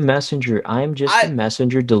shoot the messenger. I'm just the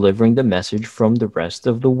messenger delivering the message from the rest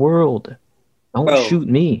of the world. Don't shoot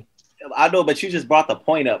me. I know, but you just brought the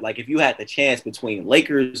point up. Like, if you had the chance between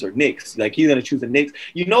Lakers or Knicks, like, he's going to choose the Knicks.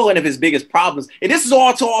 You know, one of his biggest problems, and this is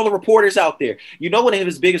all to all the reporters out there, you know, one of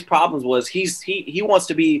his biggest problems was he wants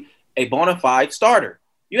to be a bona fide starter.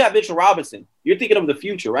 You have Mitchell Robinson. You're thinking of the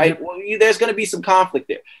future, right? Yep. Well, there's going to be some conflict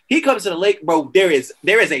there. He comes to the Lake, bro, there is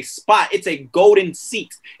a spot. It's a golden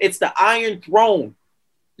seat. It's the Iron Throne.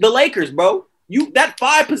 The Lakers, bro. That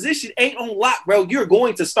 5 position ain't on lock, bro. You're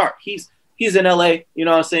going to start. He's in LA, you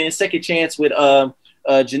know what I'm saying? Second chance with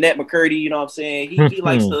Jeanette McCurdy, you know what I'm saying? He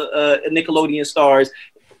likes the Nickelodeon stars.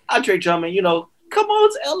 Andre Drummond, you know, come on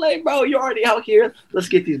to LA, bro. You're already out here. Let's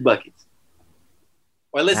get these buckets.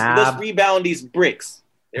 Or let's rebound these bricks.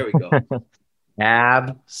 There we go.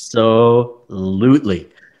 Absolutely.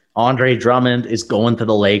 Andre Drummond is going to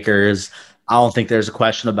the Lakers. I don't think there's a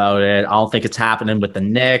question about it. I don't think it's happening with the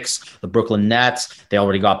Knicks, the Brooklyn Nets. They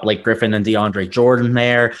already got Blake Griffin and DeAndre Jordan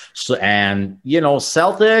there. So, and, you know,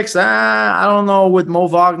 Celtics, I don't know, with Mo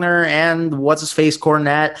Wagner and what's-his-face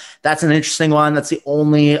Cornette. That's an interesting one. That's the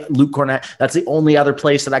only Luke Cornette. That's the only other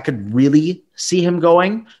place that I could really see him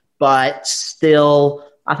going. But still,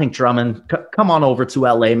 I think Drummond, come on over to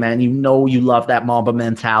LA, man. You know you love that Mamba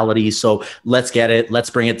mentality. So let's get it.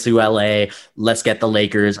 Let's bring it to LA. Let's get the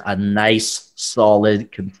Lakers a nice,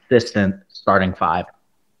 solid, consistent starting 5.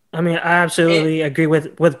 I mean, I absolutely agree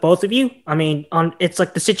with both of you. I mean, it's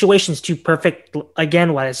like the situation's too perfect.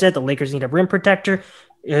 Again, what I said, the Lakers need a rim protector.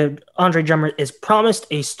 Andre Drummond is promised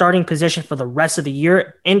a starting position for the rest of the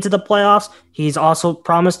year into the playoffs. He's also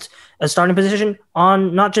promised a starting position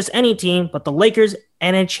on not just any team, but the Lakers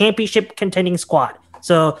and a championship contending squad.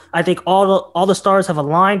 So I think all the stars have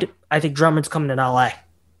aligned. I think Drummond's coming to LA.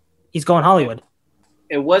 He's going Hollywood.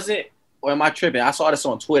 It wasn't, or am I tripping? I saw this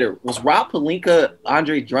on Twitter. Was Rob Pelinka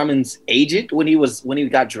Andre Drummond's agent when he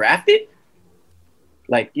got drafted?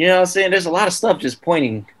 Like, you know what I'm saying? There's a lot of stuff just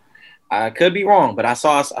pointing. I could be wrong, but I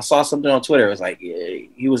saw something on Twitter. It was like, yeah,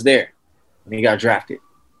 he was there when he got drafted.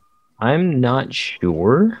 I'm not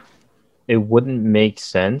sure. It wouldn't make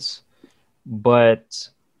sense, but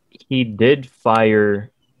he did fire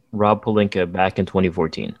Rob Pelinka back in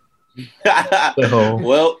 2014. So,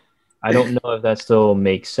 well, I don't know if that still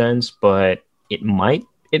makes sense, but it might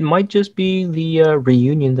just be the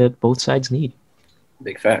reunion that both sides need.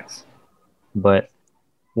 Big facts. But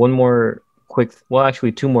one more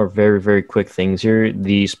two more very, very quick things here.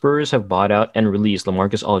 The Spurs have bought out and released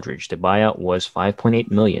LaMarcus Aldridge. The buyout was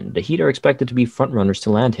 $5.8 million. The Heat are expected to be frontrunners to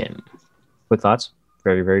land him. Quick thoughts?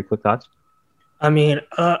 Very, very quick thoughts? I mean,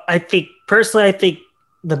 I think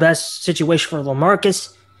the best situation for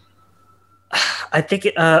LaMarcus, I think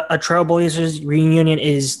a Trailblazers reunion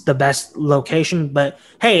is the best location. But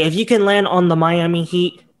hey, if you can land on the Miami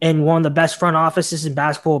Heat and one of the best front offices in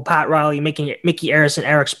basketball, Pat Riley, Mickey Arison,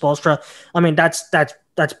 Eric Spoelstra, I mean, that's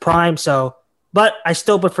prime. So, but I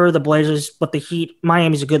still prefer the Blazers. But the Heat,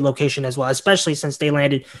 Miami's a good location as well, especially since they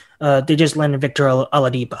just landed Victor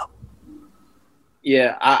Oladipo.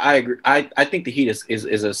 Yeah, I agree. I think the Heat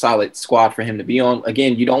is a solid squad for him to be on.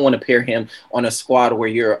 Again, you don't want to pair him on a squad where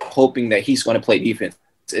you're hoping that he's going to play defense,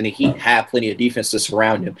 and the Heat have plenty of defense to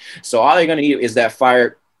surround him. So all you're going to need is that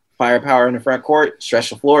firepower in the front court,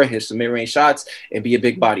 stretch the floor, hit some mid-range shots, and be a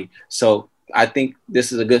big body. So I think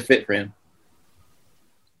this is a good fit for him.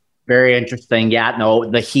 Very interesting. Yeah, no,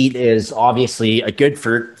 the Heat is obviously a good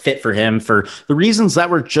fit for him for the reasons that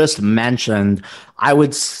were just mentioned. I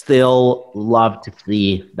would still love to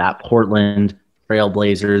see that Portland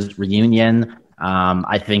Trailblazers reunion.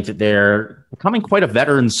 I think that they're becoming quite a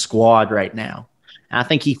veteran squad right now. And I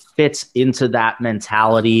think he fits into that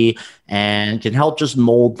mentality and can help just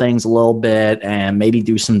mold things a little bit and maybe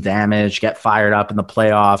do some damage, get fired up in the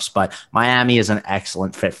playoffs. But Miami is an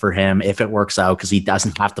excellent fit for him if it works out because he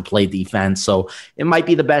doesn't have to play defense. So it might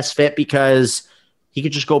be the best fit because he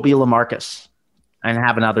could just go be LaMarcus and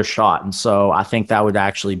have another shot. And so I think that would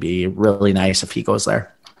actually be really nice if he goes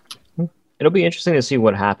there. It'll be interesting to see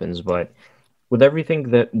what happens. But with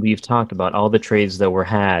everything that we've talked about, all the trades that were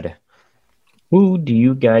had, who do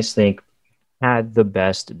you guys think had the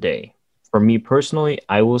best day? For me personally,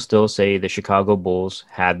 I will still say the Chicago Bulls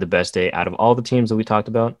had the best day out of all the teams that we talked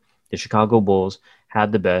about. The Chicago Bulls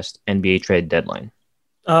had the best NBA trade deadline.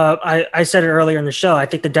 I said it earlier in the show. I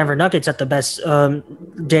think the Denver Nuggets had the best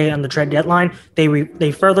day on the trade deadline.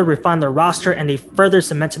 They further refined their roster and they further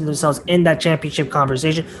cemented themselves in that championship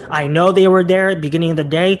conversation. I know they were there at the beginning of the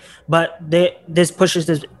day, but this pushes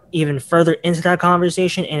this even further into that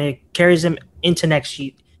conversation, and it carries them into next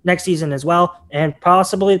season as well, and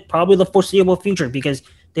probably the foreseeable future because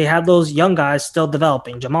they have those young guys still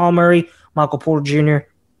developing. Jamal Murray, Michael Porter Jr.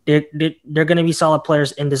 They're going to be solid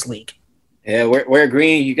players in this league. Yeah, we're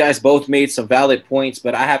agreeing. You guys both made some valid points,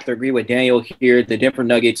 but I have to agree with Daniel here. The Denver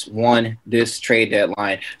Nuggets won this trade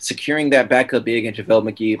deadline, securing that backup big in JaVale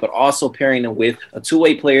McGee, but also pairing them with a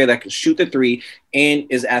two-way player that can shoot the three and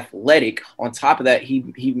is athletic. On top of that,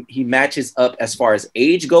 he matches up as far as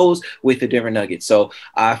age goes with the Denver Nuggets. So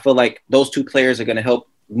I feel like those two players are going to help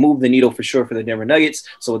move the needle for sure for the Denver Nuggets.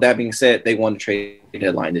 So with that being said, they won the trade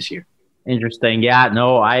deadline this year. Interesting. Yeah,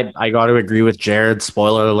 no, I got to agree with Jared.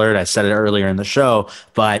 Spoiler alert, I said it earlier in the show,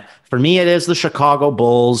 but for me, it is the Chicago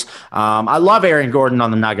Bulls. I love Aaron Gordon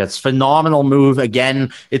on the Nuggets. Phenomenal move.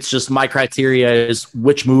 Again, it's just my criteria is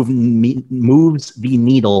which moves the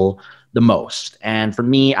needle the most. And for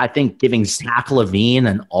me, I think giving Zach LaVine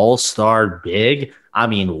an all-star big, I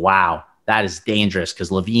mean, wow, that is dangerous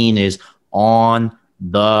because LaVine is on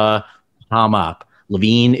the come up.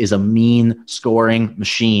 LaVine is a mean scoring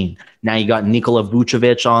machine. Now you got Nikola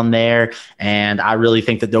Vucevic on there, and I really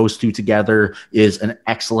think that those two together is an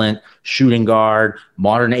excellent shooting guard,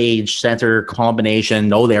 modern age center combination.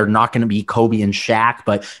 No, they're not going to be Kobe and Shaq,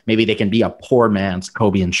 but maybe they can be a poor man's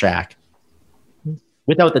Kobe and Shaq.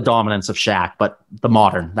 Without the dominance of Shaq, but the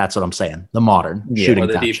modern, that's what I'm saying. The modern shooting. Or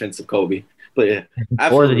the defensive Kobe. But yeah,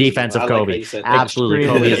 or the defensive Kobe. Absolutely.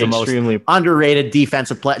 Kobe is the most underrated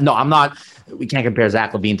defensive player. No, I'm not. We can't compare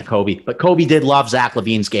Zach LaVine to Kobe, but Kobe did love Zach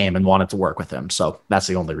LaVine's game and wanted to work with him. So that's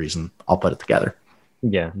the only reason I'll put it together.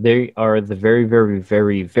 Yeah, they are the very, very,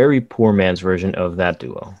 very, very poor man's version of that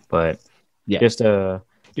duo. But yeah, just a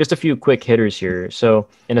few quick hitters here. So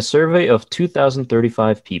in a survey of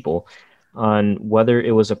 2,035 people on whether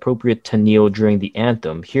it was appropriate to kneel during the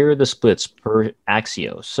anthem, here are the splits per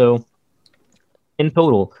Axios. So in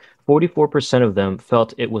total, 44% of them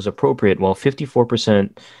felt it was appropriate, while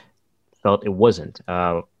 54% felt it wasn't.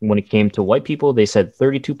 When it came to white people, they said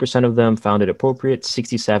 32% of them found it appropriate,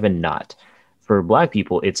 67% not. For black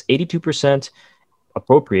people, it's 82%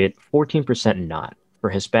 appropriate, 14% not.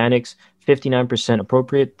 For Hispanics, 59%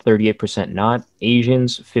 appropriate, 38% not.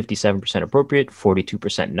 Asians, 57% appropriate,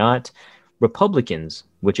 42% not. Republicans,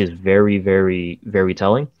 which is very, very, very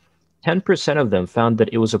telling, 10% of them found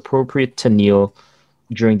that it was appropriate to kneel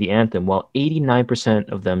during the anthem, while 89%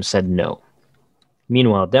 of them said no.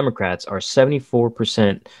 Meanwhile, Democrats are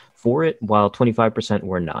 74% for it, while 25%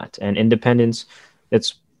 were not. And independents,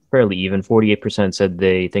 it's fairly even. 48% said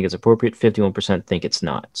they think it's appropriate, 51% think it's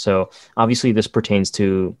not. So obviously this pertains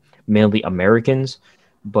to mainly Americans,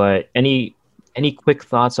 but any quick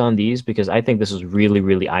thoughts on these? Because I think this is really,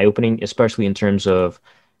 really eye-opening, especially in terms of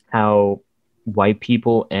how white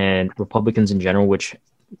people and Republicans in general, which,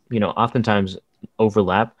 oftentimes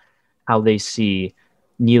overlap, how they see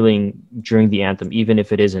kneeling during the anthem, even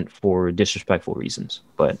if it isn't for disrespectful reasons.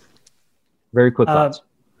 But very quick thoughts.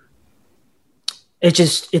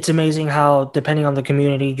 It's amazing how, depending on the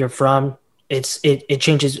community you're from, it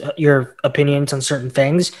changes your opinions on certain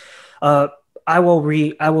things. I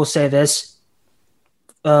will say this: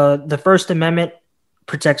 the First Amendment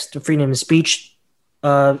protects the freedom of speech.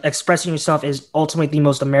 Expressing yourself is ultimately the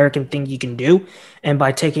most American thing you can do, and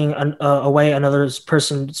by taking away another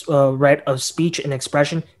person's right of speech and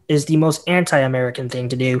expression is the most anti-American thing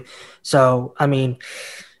to do. So, I mean,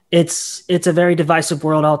 it's a very divisive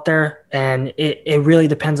world out there, and it really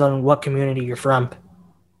depends on what community you're from.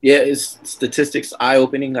 Yeah, it's statistics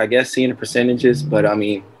eye-opening, I guess, seeing the percentages. But I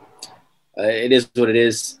mean, it is what it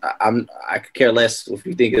is. I could care less if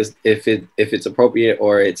you think if it's appropriate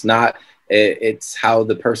or it's not. It's how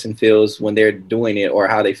the person feels when they're doing it or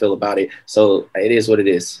how they feel about it. So it is what it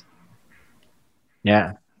is.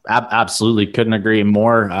 Yeah, absolutely. Couldn't agree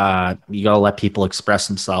more. You got to let people express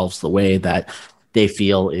themselves the way that they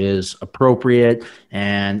feel is appropriate.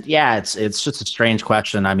 And yeah, it's just a strange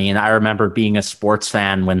question. I mean, I remember being a sports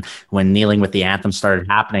fan when kneeling with the anthem started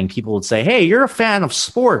happening. People would say, "Hey, you're a fan of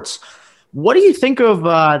sports. What do you think of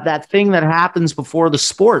that thing that happens before the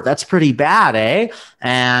sport? That's pretty bad, eh?"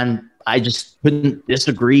 And I just couldn't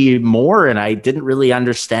disagree more. And I didn't really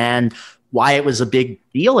understand why it was a big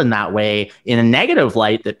deal in that way, in a negative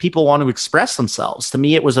light, that people want to express themselves. To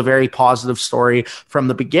me, it was a very positive story from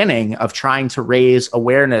the beginning of trying to raise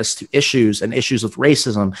awareness to issues and issues of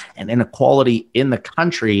racism and inequality in the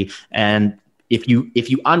country. And if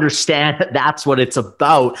you understand that that's what it's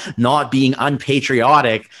about, not being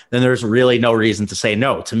unpatriotic, then there's really no reason to say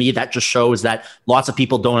no. To me, that just shows that lots of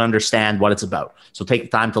people don't understand what it's about. So take the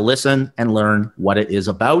time to listen and learn what it is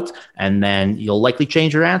about, and then you'll likely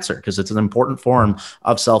change your answer, because it's an important form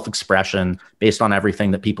of self-expression based on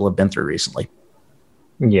everything that people have been through recently.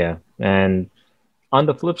 Yeah. And on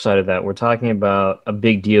the flip side of that, we're talking about a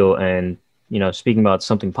big deal, and, speaking about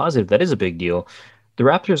something positive that is a big deal. The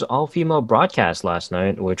Raptors all-female broadcast last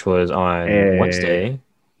night, which was on Wednesday,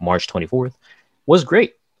 March 24th, was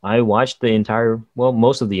great. I watched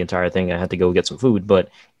most of the entire thing. I had to go get some food, but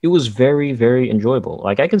it was very, very enjoyable.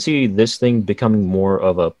 Like, I can see this thing becoming more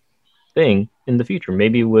of a thing in the future.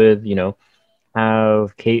 Maybe with,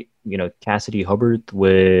 have Kate, Cassidy Hubbard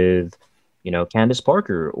with, Candace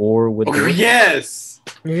Parker, or with yes,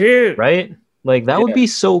 right? Like, that would be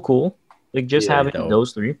so cool. Like, just having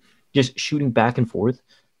those three just shooting back and forth.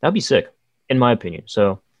 That'd be sick, in my opinion.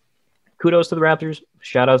 So kudos to the Raptors.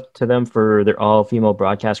 Shout out to them for their all-female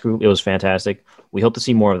broadcast crew. It was fantastic. We hope to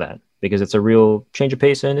see more of that, because it's a real change of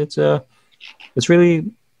pace, and it's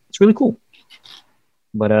really cool.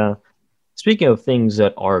 But speaking of things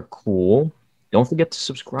that are cool, don't forget to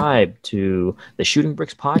subscribe to the Shooting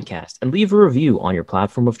Bricks podcast and leave a review on your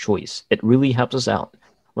platform of choice. It really helps us out.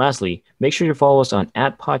 Lastly, make sure to follow us on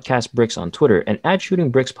 @PodcastBricks on Twitter and @Shooting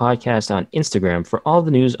Bricks Podcast on Instagram for all the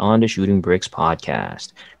news on the Shooting Bricks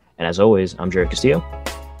podcast. And as always, I'm Jared Castillo.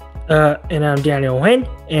 And I'm Daniel Nguyen,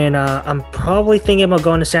 and I'm probably thinking about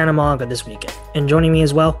going to Santa Monica this weekend. And joining me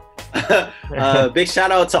as well, big shout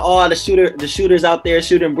out to all the shooters out there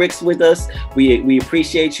shooting bricks with us. We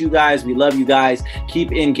appreciate you guys. We love you guys.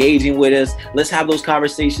 Keep engaging with us. Let's have those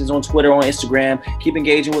conversations on Twitter, on Instagram. Keep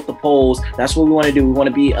engaging with the polls. That's what we want to do. We want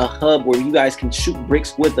to be a hub where you guys can shoot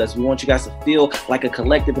bricks with us. We want you guys to feel like a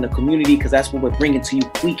collective in a community, because that's what we're bringing to you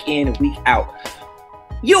week in and week out.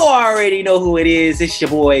 You already know who it is. It's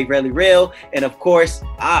your boy, Relly Rail. And of course,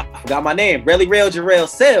 I forgot my name, Relly Rail Jarrell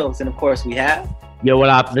Sales. And of course, we have... Yo, what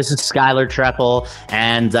up? This is Skylar Treppel.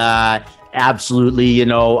 And absolutely,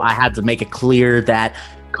 I had to make it clear that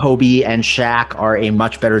Kobe and Shaq are a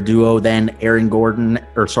much better duo than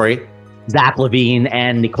Zach LaVine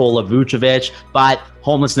and Nikola Vucevic, but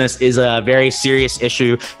homelessness is a very serious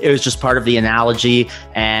issue. It was just part of the analogy,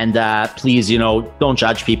 and please, don't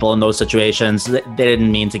judge people in those situations. They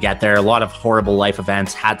didn't mean to get there. A lot of horrible life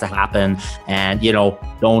events had to happen, and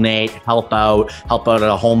donate, help out at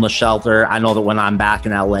a homeless shelter. I know that when I'm back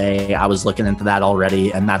in LA, I was looking into that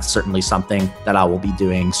already, and that's certainly something that I will be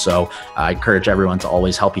doing. So I encourage everyone to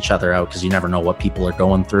always help each other out, because you never know what people are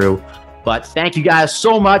going through. But thank you guys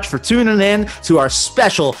so much for tuning in to our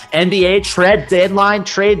special NBA trade deadline,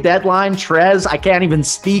 Trez, I can't even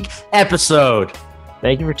speak, episode.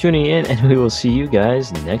 Thank you for tuning in, and we will see you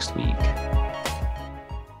guys next week.